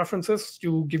and pill references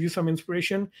to give you some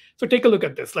inspiration. So take a look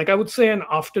at this. Like I would say an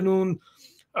afternoon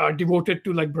devoted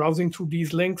to like browsing through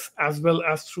these links, as well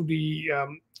as through the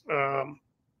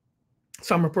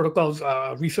Summer Protocols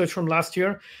research from last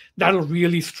year. That'll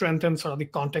really strengthen sort of the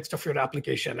context of your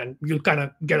application, and you'll kind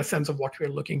of get a sense of what we're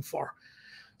looking for.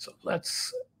 So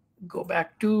let's go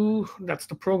back to, that's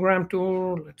the program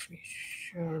tool. Let me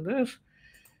share this.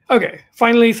 Okay,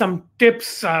 finally, some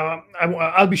tips.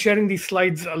 I'll be sharing these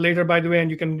slides later, by the way,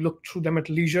 and you can look through them at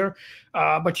leisure.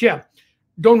 But yeah,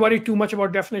 don't worry too much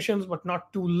about definitions, but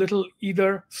not too little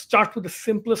either. Start with the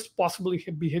simplest possible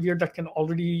behavior that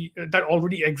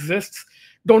already exists.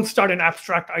 Don't start in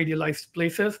abstract, idealized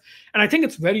places. And I think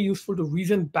it's very useful to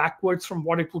reason backwards from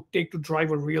what it would take to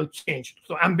drive a real change.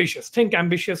 So ambitious, think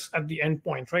ambitious at the end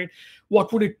point, right?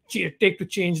 What would it take to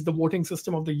change the voting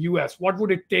system of the US? What would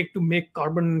it take to make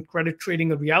carbon credit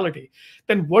trading a reality?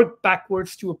 Then work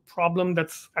backwards to a problem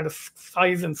that's at a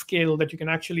size and scale that you can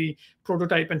actually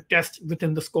prototype and test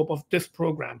within the scope of this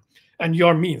program and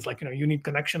your means. Like, you need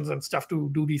connections and stuff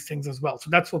to do these things as well. So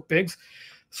that's for pigs.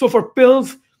 So for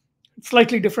pills,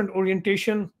 slightly different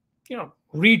orientation.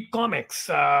 Read comics.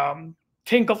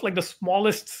 Think of like the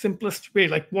smallest, simplest way.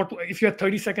 Like, what if you had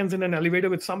 30 seconds in an elevator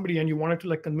with somebody and you wanted to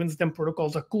like convince them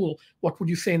protocols are cool? What would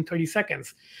you say in 30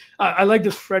 seconds? I like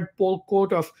this Fred Pohl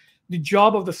quote of, the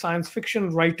job of the science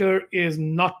fiction writer is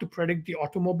not to predict the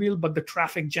automobile, but the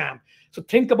traffic jam. So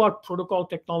think about protocol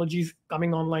technologies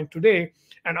coming online today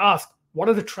and ask, what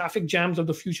are the traffic jams of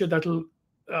the future that will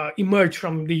emerge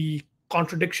from the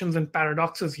contradictions and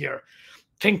paradoxes here?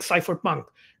 Think cypherpunk.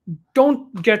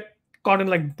 Don't get caught in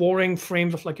like boring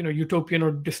frames of like, utopian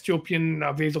or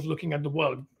dystopian ways of looking at the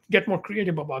world. Get more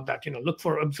creative about that. Look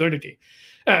for absurdity.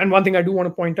 And one thing I do want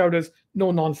to point out is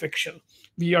no nonfiction.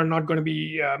 We are not going to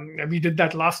be, we did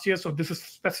that last year. So this is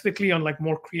specifically on like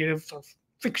more creative sort of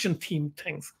fiction themed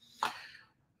things.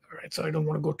 All right, so I don't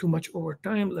want to go too much over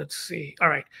time. Let's see. All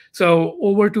right, so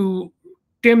over to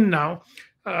Tim now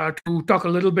to talk a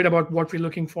little bit about what we're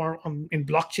looking for in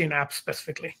blockchain apps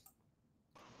specifically.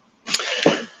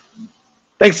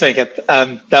 Thanks, Venkat.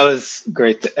 That was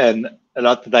great and a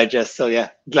lot to digest. So yeah,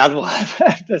 glad we'll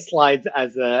have the slides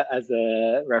as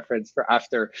a reference for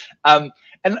after. And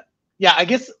yeah, I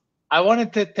guess I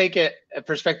wanted to take a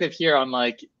perspective here on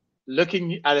like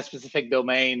looking at a specific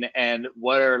domain and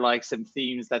what are like some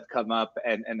themes that come up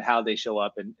and how they show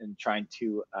up and trying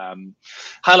to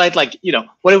highlight like,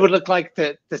 what it would look like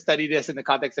to study this in the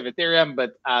context of Ethereum,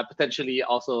 but potentially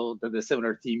also the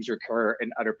similar themes recur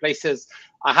in other places.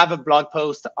 I have a blog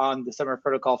post on the Summer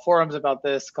Protocol forums about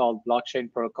this called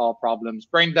Blockchain Protocol Problems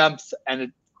Brain Dumps, and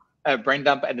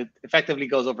it effectively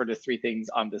goes over the three things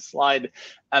on this slide.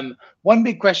 One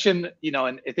big question,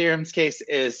 in Ethereum's case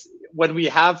is when we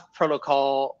have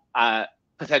protocol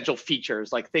potential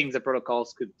features, like things that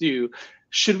protocols could do,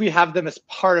 should we have them as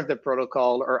part of the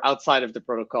protocol or outside of the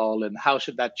protocol, and how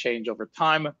should that change over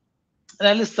time? And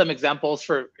I list some examples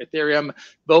for Ethereum,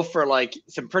 both for like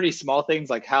some pretty small things,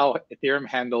 like how Ethereum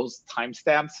handles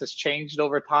timestamps has changed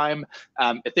over time.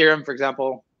 Ethereum, for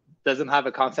example, doesn't have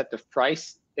a concept of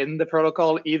price in the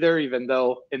protocol either, even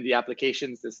though in the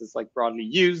applications this is like broadly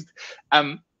used.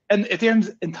 And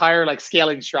Ethereum's entire like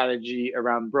scaling strategy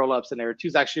around rollups and layer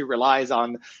 2s actually relies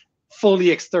on fully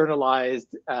externalized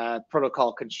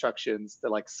protocol constructions to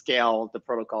like scale the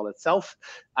protocol itself.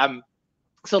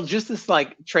 So just this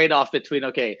like trade-off between,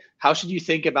 okay, how should you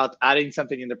think about adding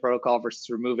something in the protocol versus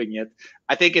removing it,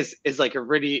 I think is like a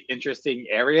really interesting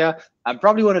area.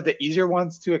 Probably one of the easier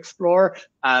ones to explore,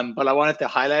 but I wanted to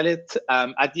highlight it.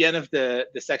 At the end of the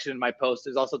section in my post,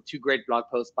 there's also 2 great blog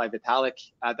posts by Vitalik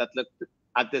that looked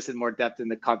at this in more depth in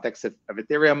the context of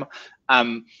Ethereum.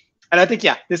 And I think,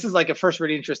 yeah, this is like a first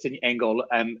really interesting angle,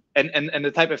 and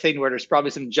the type of thing where there's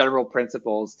probably some general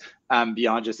principles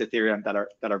beyond just Ethereum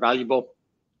that are valuable.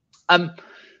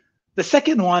 The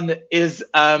second one is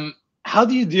how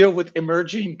do you deal with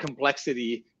emerging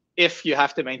complexity if you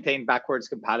have to maintain backwards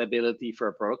compatibility for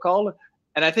a protocol?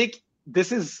 And I think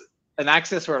this is an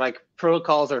axis where like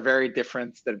protocols are very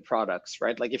different than products,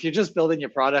 right? Like if you're just building your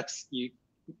products,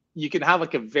 you can have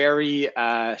like a very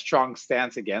strong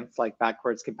stance against like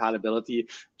backwards compatibility.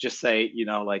 Just say, you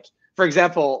know, like for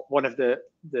example, one of the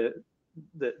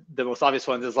most obvious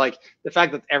ones is like the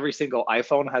fact that every single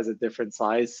iPhone has a different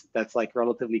size that's like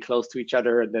relatively close to each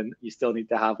other, and then you still need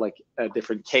to have like a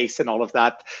different case and all of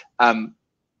that.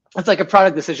 It's like a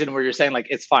product decision where you're saying like,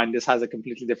 it's fine, this has a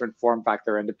completely different form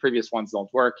factor and the previous ones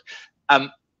don't work. On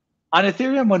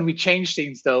Ethereum, when we change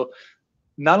things though,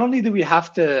 not only do we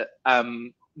have to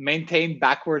maintain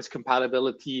backwards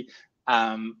compatibility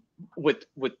with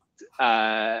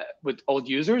old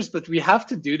users, but we have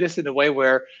to do this in a way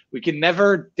where we can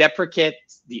never deprecate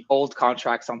the old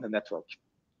contracts on the network.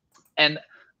 And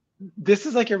this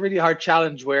is like a really hard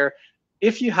challenge where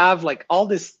if you have like all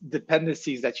these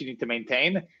dependencies that you need to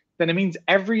maintain, then it means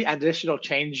every additional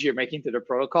change you're making to the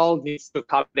protocol needs to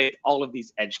accommodate all of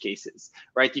these edge cases,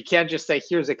 right? You can't just say,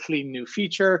 here's a clean new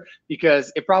feature,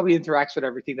 because it probably interacts with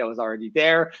everything that was already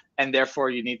there. And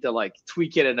therefore you need to like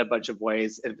tweak it in a bunch of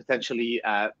ways and potentially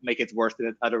make it worse than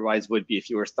it otherwise would be if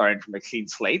you were starting from a clean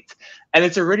slate. And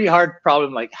it's a really hard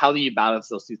problem. Like, how do you balance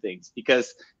those two things?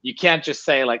 Because you can't just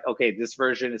say like, okay, this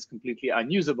version is completely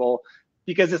unusable,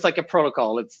 because it's like a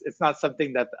protocol. It's not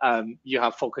something that you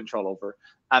have full control over.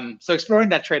 So exploring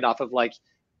that trade-off of like,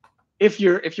 if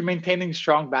you're maintaining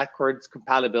strong backwards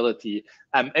compatibility,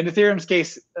 in Ethereum's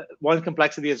case, one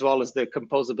complexity as well is the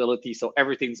composability. So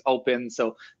everything's open.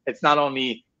 So it's not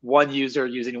only one user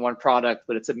using one product,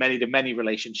 but it's a many-to-many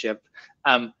relationship.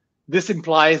 This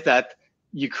implies that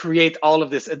you create all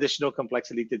of this additional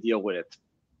complexity to deal with it.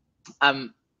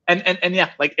 And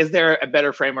yeah, like, is there a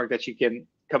better framework that you can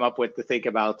come up with to think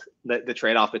about the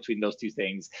trade-off between those two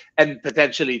things and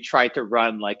potentially try to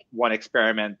run like one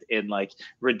experiment in like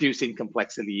reducing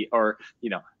complexity, or, you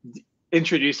know,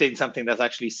 introducing something that's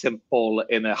actually simple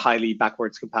in a highly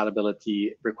backwards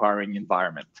compatibility requiring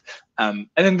environment. And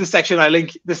in this section, I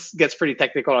link, this gets pretty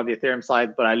technical on the Ethereum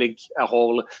side, but I link a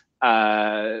whole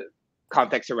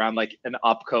context around like an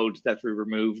opcode that we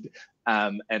removed,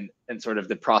 and sort of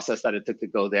the process that it took to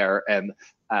go there. And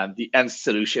the end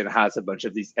solution has a bunch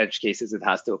of these edge cases it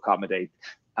has to accommodate.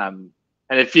 And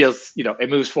it feels, you know, it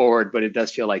moves forward, but it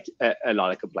does feel like a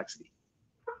lot of complexity.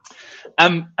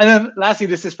 And then lastly,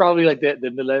 this is probably like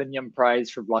the Millennium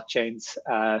Prize for blockchains.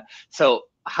 So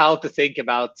how to think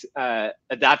about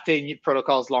adapting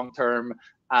protocols long-term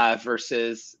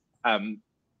versus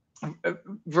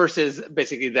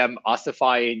basically them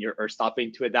ossifying or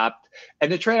stopping to adapt.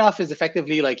 And the trade-off is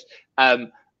effectively like,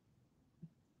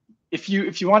 if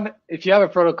you have a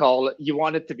protocol, you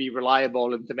want it to be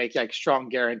reliable and to make like strong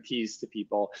guarantees to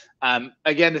people.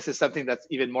 Again, this is something that's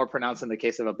even more pronounced in the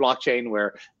case of a blockchain,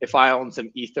 where if I own some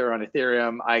Ether on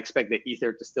Ethereum, I expect the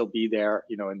Ether to still be there,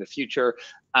 you know, in the future.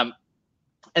 And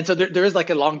so there is like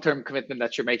a long-term commitment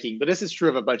that you're making, but this is true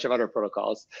of a bunch of other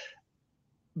protocols.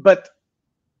 But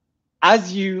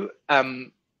as you, as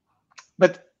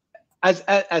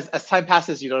time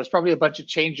passes, you know, there's probably a bunch of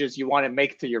changes you want to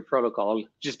make to your protocol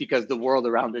just because the world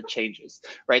around it changes,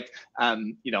 right?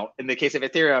 You know, in the case of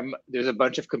Ethereum, there's a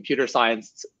bunch of computer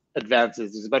science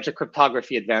advances, there's a bunch of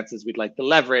cryptography advances we'd like to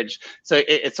leverage. So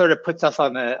it sort of puts us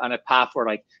on a path where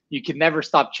like you can never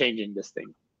stop changing this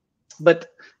thing. But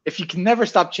if you can never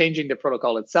stop changing the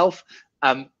protocol itself,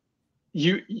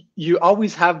 you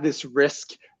always have this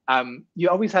risk you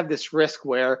always have this risk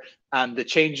where the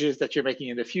changes that you're making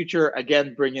in the future,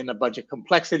 again, bring in a bunch of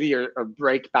complexity or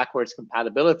break backwards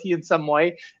compatibility in some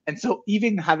way. And so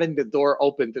even having the door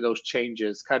open to those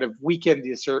changes kind of weaken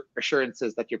the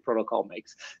assurances that your protocol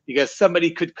makes, because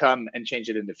somebody could come and change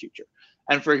it in the future.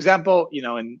 And for example,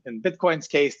 in Bitcoin's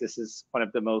case, this is one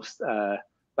of the most,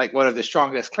 one of the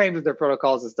strongest claims of their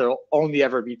protocols is there'll only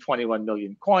ever be 21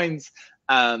 million coins.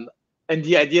 And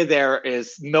the idea there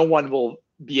is no one will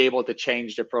be able to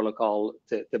change the protocol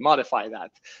to modify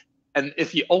that. And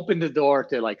if you open the door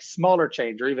to like smaller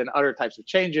change or even other types of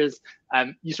changes,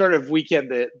 you sort of weaken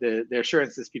the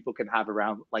assurances people can have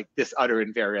around like this other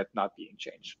invariant not being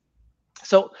changed.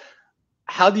 So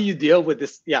how do you deal with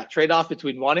this trade-off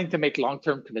between wanting to make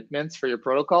long-term commitments for your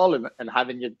protocol and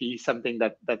having it be something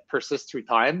that persists through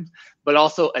time, but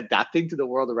also adapting to the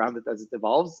world around it as it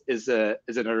evolves is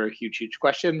another huge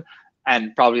question,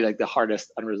 and probably like the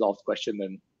hardest unresolved question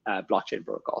in blockchain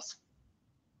protocols.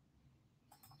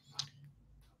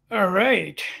 All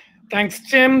right. Thanks,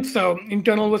 Tim. So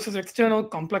internal versus external,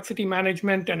 complexity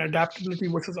management, and adaptability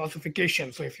versus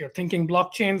ossification. So if you're thinking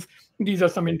blockchains, these are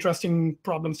some interesting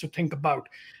problems to think about.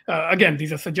 Again,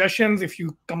 these are suggestions. If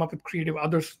you come up with creative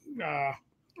other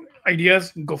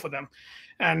ideas, go for them.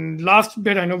 And last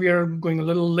bit, I know we are going a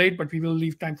little late, but we will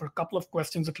leave time for a couple of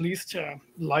questions at least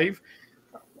live.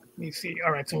 Let me see.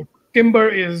 All right. So Timber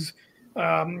is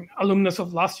alumnus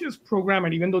of last year's program,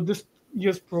 and even though this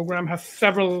year's program has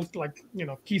several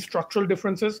key structural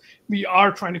differences, we are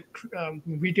trying to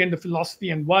retain the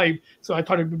philosophy and vibe. So I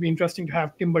thought it would be interesting to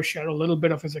have Timber share a little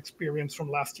bit of his experience from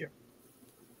last year.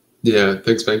 Yeah,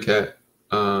 thanks, Venkat.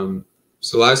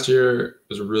 So last year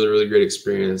was a really great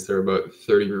experience. There were about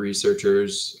 30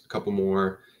 researchers, a couple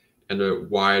more, and a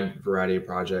wide variety of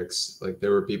projects. Like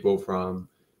there were people from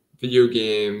video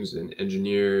games and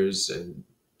engineers and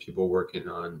people working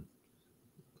on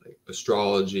like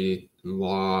astrology and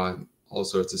law, all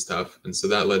sorts of stuff. And so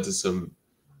that led to some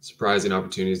surprising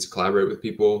opportunities to collaborate with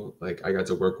people. Like I got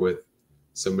to work with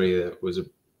somebody that was an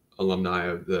alumni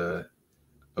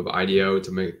of IDEO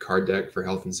to make a card deck for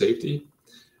health and safety.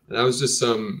 And I was just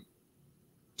some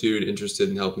dude interested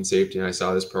in health and safety. And I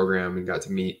saw this program and got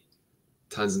to meet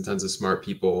tons and tons of smart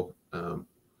people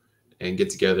and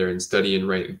get together and study and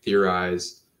write and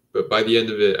theorize. But by the end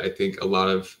of it, I think a lot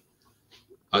of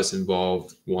us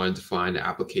involved wanted to find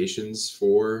applications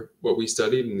for what we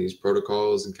studied in these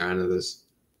protocols and kind of this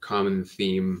common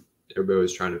theme everybody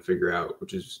was trying to figure out,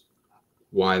 which is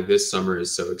why this summer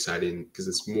is so exciting, because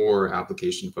it's more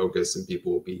application focused and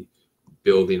people will be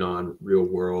building on real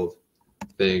world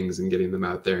things and getting them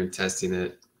out there and testing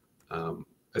it.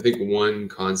 I think one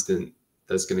constant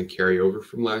that's going to carry over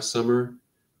from last summer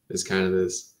is kind of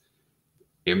this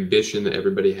ambition that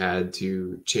everybody had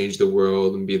to change the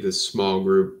world and be this small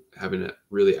group having a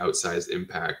really outsized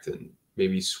impact and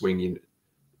maybe swinging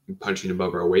and punching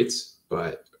above our weights,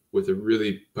 but with a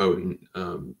really potent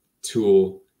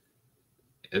tool.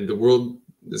 And the world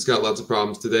has got lots of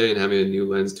problems today, and having a new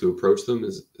lens to approach them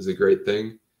is a great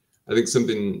thing. I think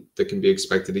something that can be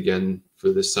expected again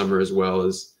for this summer as well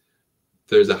is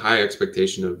there's a high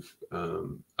expectation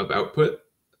of output.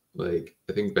 Like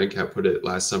I think Venkat put it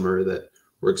last summer that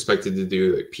we're expected to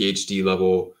do like PhD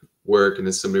level work, and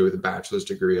as somebody with a bachelor's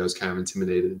degree, I was kind of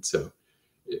intimidated.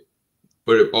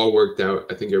 But it all worked out.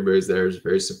 I think everybody's there is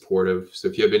very supportive. So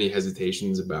if you have any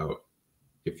hesitations about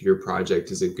if your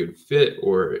project is a good fit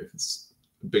or if it's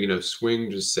a big enough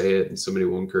swing, just say it and somebody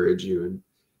will encourage you and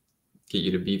get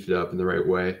you to beef it up in the right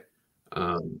way.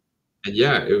 And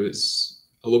yeah, it was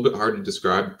a little bit hard to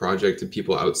describe the project to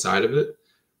people outside of it,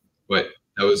 but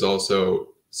that was also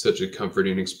such a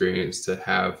comforting experience to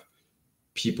have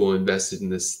people invested in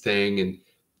this thing. And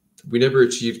we never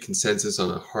achieved consensus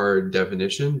on a hard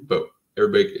definition, but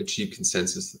everybody achieved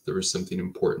consensus that there was something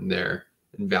important there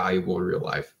and valuable in real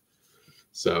life.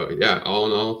 So yeah, all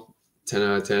in all, 10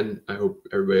 out of 10. I hope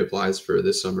everybody applies for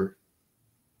this summer.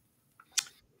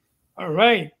 All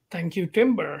right. Thank you,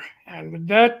 Timber. And with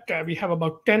that, we have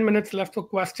about 10 minutes left for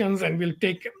questions, and we'll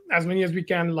take as many as we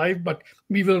can live, but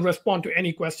we will respond to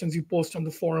any questions you post on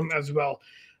the forum as well.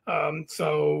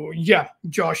 So yeah,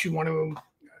 Josh, you want to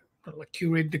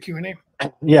curate the Q&A?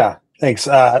 Yeah, thanks.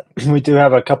 We do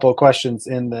have a couple of questions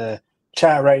in the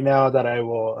chat right now that I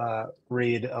will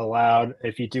read aloud.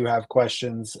 If you do have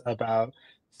questions about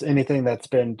anything that's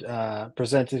been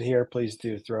presented here, please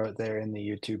do throw it there in the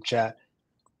YouTube chat.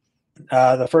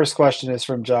 The first question is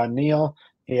from John Neal.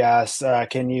 He asks,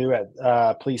 can you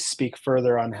please speak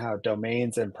further on how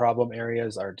domains and problem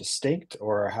areas are distinct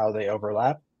or how they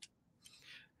overlap?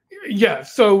 Yeah,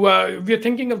 so we're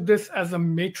thinking of this as a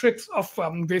matrix of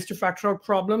ways to factor out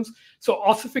problems. So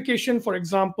ossification, for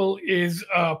example, is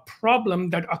a problem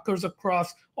that occurs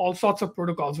across all sorts of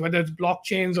protocols, whether it's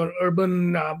blockchains or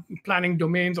urban planning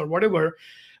domains or whatever.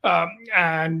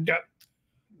 And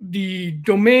the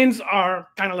domains are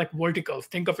kind of like verticals.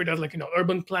 Think of it as like,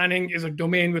 urban planning is a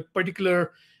domain with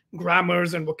particular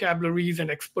grammars and vocabularies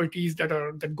and expertise that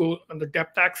go on the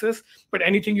depth axis. But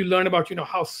anything you learn about,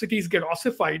 how cities get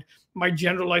ossified might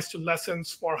generalize to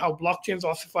lessons for how blockchains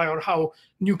ossify or how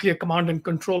nuclear command and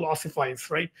control ossifies,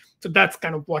 right? So that's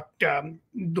kind of what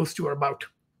those two are about.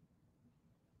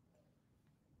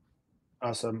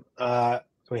 Awesome.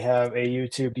 We have a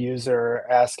YouTube user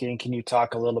asking, can you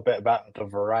talk a little bit about the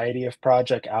variety of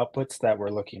project outputs that we're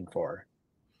looking for?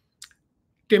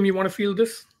 Tim, you want to field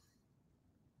this?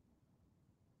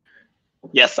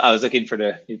 Yes, I was looking for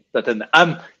the button.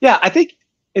 Yeah, I think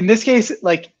in this case,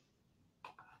 like,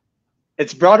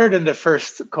 it's broader than the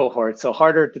first cohort, so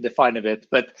harder to define a bit,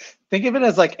 but think of it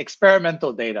as like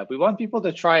experimental data. We want people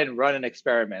to try and run an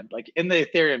experiment. Like in the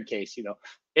Ethereum case,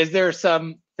 is there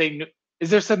some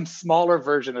smaller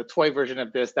version, a toy version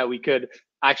of this that we could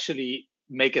actually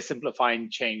make a simplifying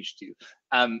change to?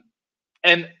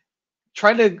 And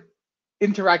try to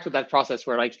interact with that process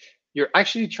where like you're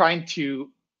actually trying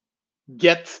to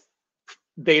get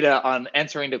data on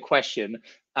answering the question,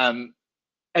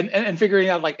 and figuring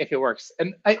out like if it works.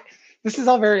 And this is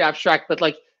all very abstract, but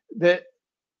like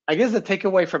I guess the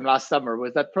takeaway from last summer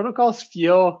was that protocols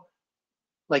feel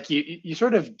like you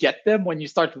sort of get them when you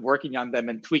start working on them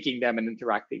and tweaking them and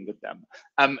interacting with them.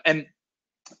 And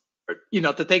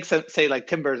to take say like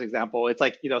Timber's example, it's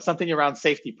like something around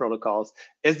safety protocols.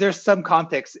 Is there some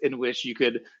context in which you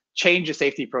could change a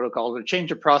safety protocol or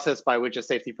change a process by which a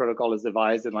safety protocol is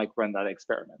devised and like run that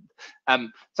experiment?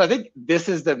 So I think this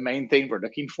is the main thing we're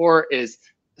looking for, is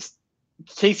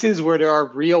cases where there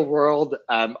are real world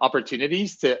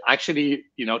opportunities to actually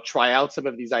try out some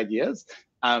of these ideas,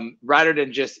 rather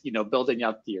than just building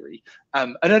out theory.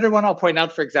 Another one I'll point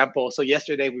out, for example, so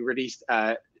yesterday we released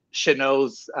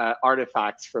Chanot's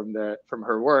artifacts from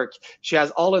her work. She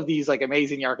has all of these like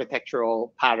amazing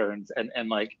architectural patterns and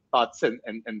like thoughts and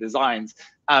designs.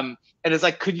 And it's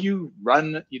like, could you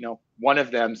run one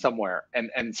of them somewhere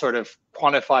and sort of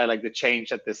quantify like the change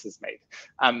that this has made?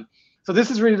 So this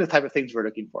is really the type of things we're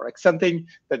looking for, like something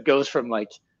that goes from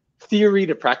like theory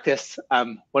to practice.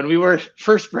 When we were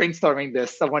first brainstorming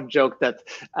this, someone joked that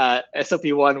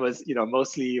SOP1 was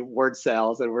mostly word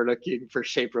cells, and we're looking for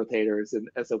shape rotators in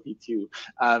SOP2.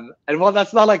 And while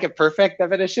that's not like a perfect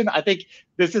definition, I think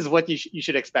this is what you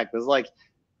should expect. Is like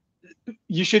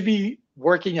you should be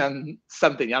working on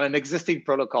something, on an existing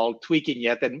protocol, tweaking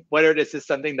it, and whether this is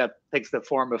something that takes the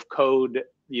form of code,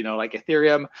 like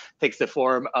Ethereum, takes the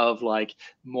form of like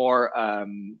more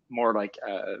like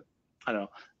I don't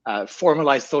know,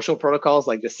 formalized social protocols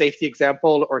like the safety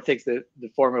example, or takes the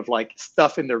form of like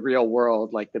stuff in the real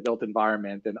world, like the built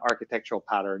environment and architectural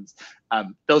patterns.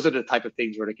 Those are the type of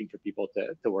things we're looking for people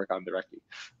to work on directly.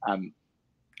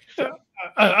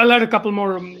 I'll add a couple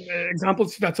more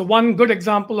examples to that. So one good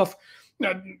example of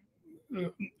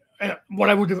what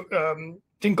I would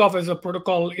think of as a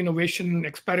protocol innovation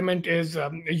experiment is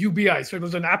UBI. So it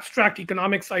was an abstract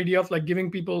economics idea of like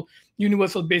giving people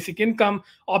universal basic income.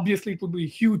 Obviously, it would be a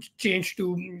huge change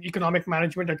to economic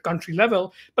management at country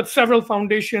level, but several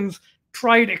foundations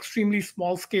tried extremely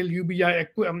small scale UBI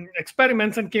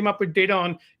experiments and came up with data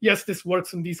on, yes, this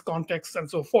works in these contexts and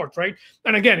so forth, right?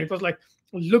 And again, it was like,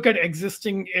 look at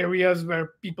existing areas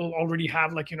where people already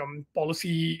have like,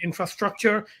 policy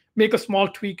infrastructure, make a small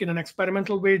tweak in an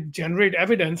experimental way, generate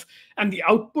evidence, and the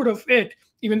output of it,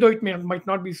 even though it might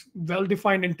not be well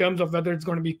defined in terms of whether it's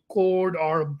going to be code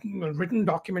or a written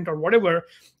document or whatever,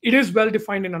 it is well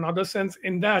defined in another sense,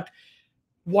 in that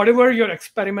whatever your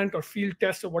experiment or field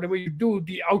test or whatever you do,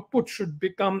 the output should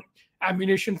become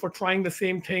ammunition for trying the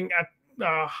same thing at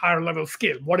higher level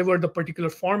scale. Whatever the particular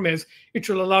form is, it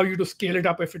should allow you to scale it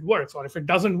up if it works, or if it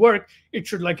doesn't work, it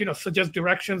should like suggest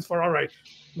directions for, all right,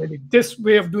 maybe this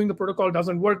way of doing the protocol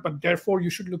doesn't work, but therefore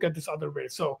you should look at this other way.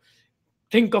 So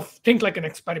think like an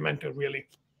experimenter, really.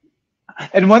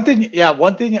 And one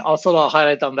thing also I'll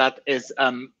highlight on that is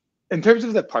in terms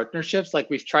of the partnerships,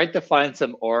 like we've tried to find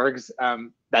some orgs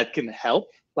that can help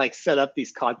like set up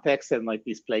these contexts and like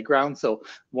these playgrounds. So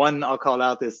one I'll call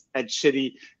out is Edge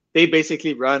City. They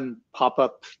basically run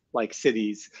pop-up like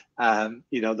cities.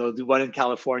 They'll do one in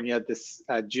California this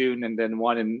June, and then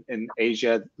one in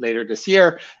Asia later this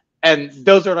year. and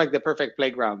those are like the perfect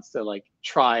playgrounds to like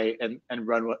try and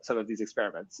run some of these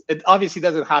experiments. It obviously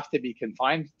doesn't have to be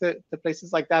confined to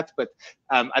places like that, but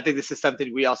I think this is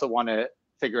something we also want to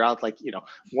figure out, like, you know,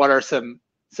 what are some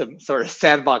sort of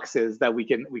sandboxes that we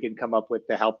can come up with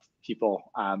to help people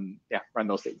run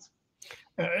those things.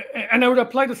 And I would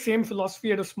apply the same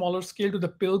philosophy at a smaller scale to the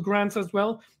pill grants as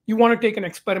well. You want to take an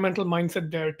experimental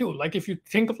mindset there too. Like if you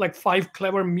think of like 5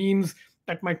 clever memes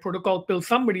that might protocol pill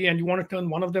somebody and you want to turn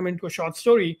one of them into a short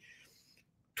story,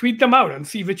 tweet them out and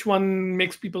see which one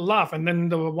makes people laugh. And then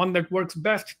the one that works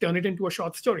best, turn it into a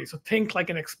short story. So think like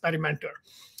an experimenter.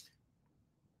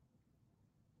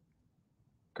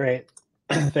 Great.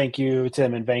 Thank you,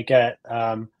 Tim and Venkat.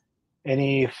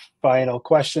 Any final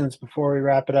questions before we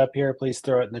wrap it up here? Please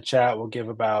throw it in the chat. We'll give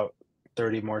about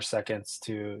 30 more seconds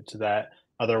to that.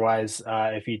 Otherwise,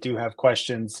 if you do have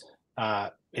questions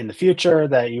in the future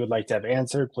that you would like to have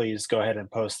answered, please go ahead and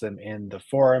post them in the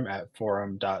forum at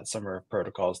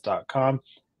forum.summerofprotocols.com.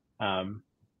 I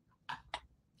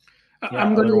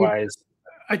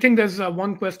think there's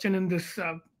one question in this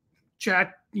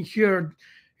chat here.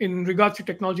 In regards to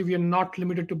technology, we are not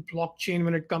limited to blockchain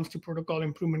when it comes to protocol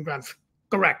improvement grants.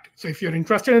 Correct. So if you're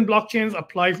interested in blockchains,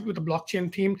 apply with a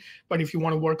blockchain team. But if you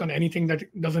want to work on anything that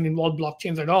doesn't involve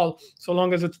blockchains at all, so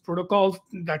long as it's protocols,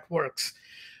 that works.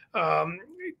 All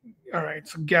right.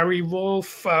 So Gary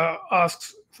Wolf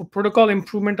asks, for protocol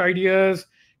improvement ideas,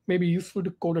 maybe useful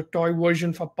to code a toy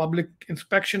version for public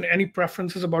inspection. Any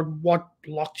preferences about what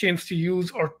blockchains to use,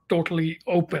 or totally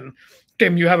open?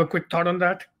 Tim, you have a quick thought on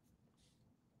that?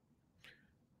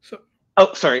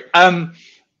 Oh, sorry.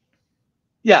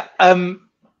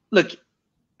 Look,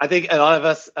 I think a lot of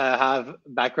us have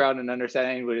background and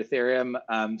understanding with Ethereum,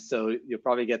 so you'll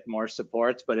probably get more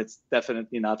support, but it's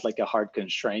definitely not like a hard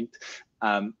constraint.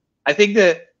 I think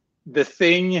that the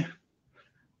thing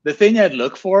I'd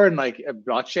look for in like a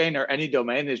blockchain or any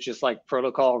domain is just like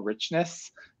protocol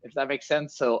richness, if that makes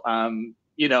sense. So,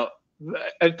 you know,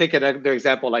 I think another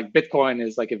example, like Bitcoin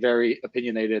is like a very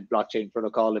opinionated blockchain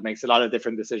protocol. It makes a lot of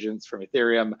different decisions from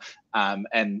Ethereum.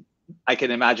 And I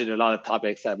can imagine a lot of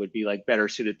topics that would be like better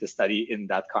suited to study in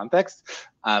that context.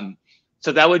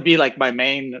 So that would be like my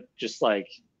main just like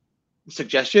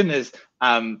suggestion is,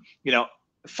 you know,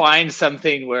 find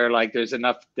something where like there's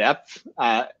enough depth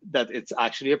that it's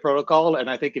actually a protocol. And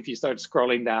I think if you start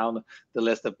scrolling down the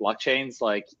list of blockchains,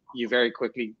 like you very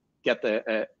quickly get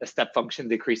a step function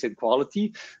decrease in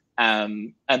quality,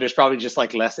 and there's probably just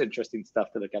like less interesting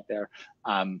stuff to look at there.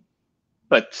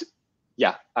 But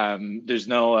yeah, there's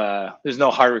no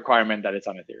hard requirement that it's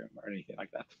on Ethereum or anything like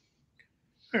that.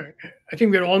 All right. I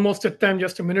think we're almost at time.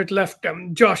 Just a minute left.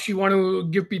 Josh, you want to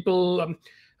give people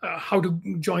how to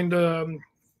join the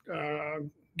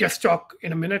guest talk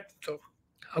in a minute? So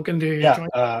how can they join?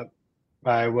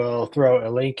 I will throw a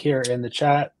link here in the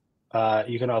chat.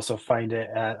 You can also find it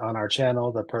on our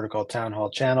channel, the Protocol Town Hall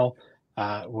channel.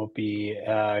 Will be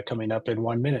coming up in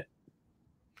 1 minute.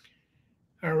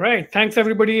 All right. Thanks,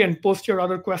 everybody. And post your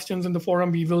other questions in the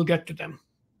forum. We will get to them.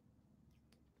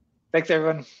 Thanks,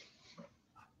 everyone.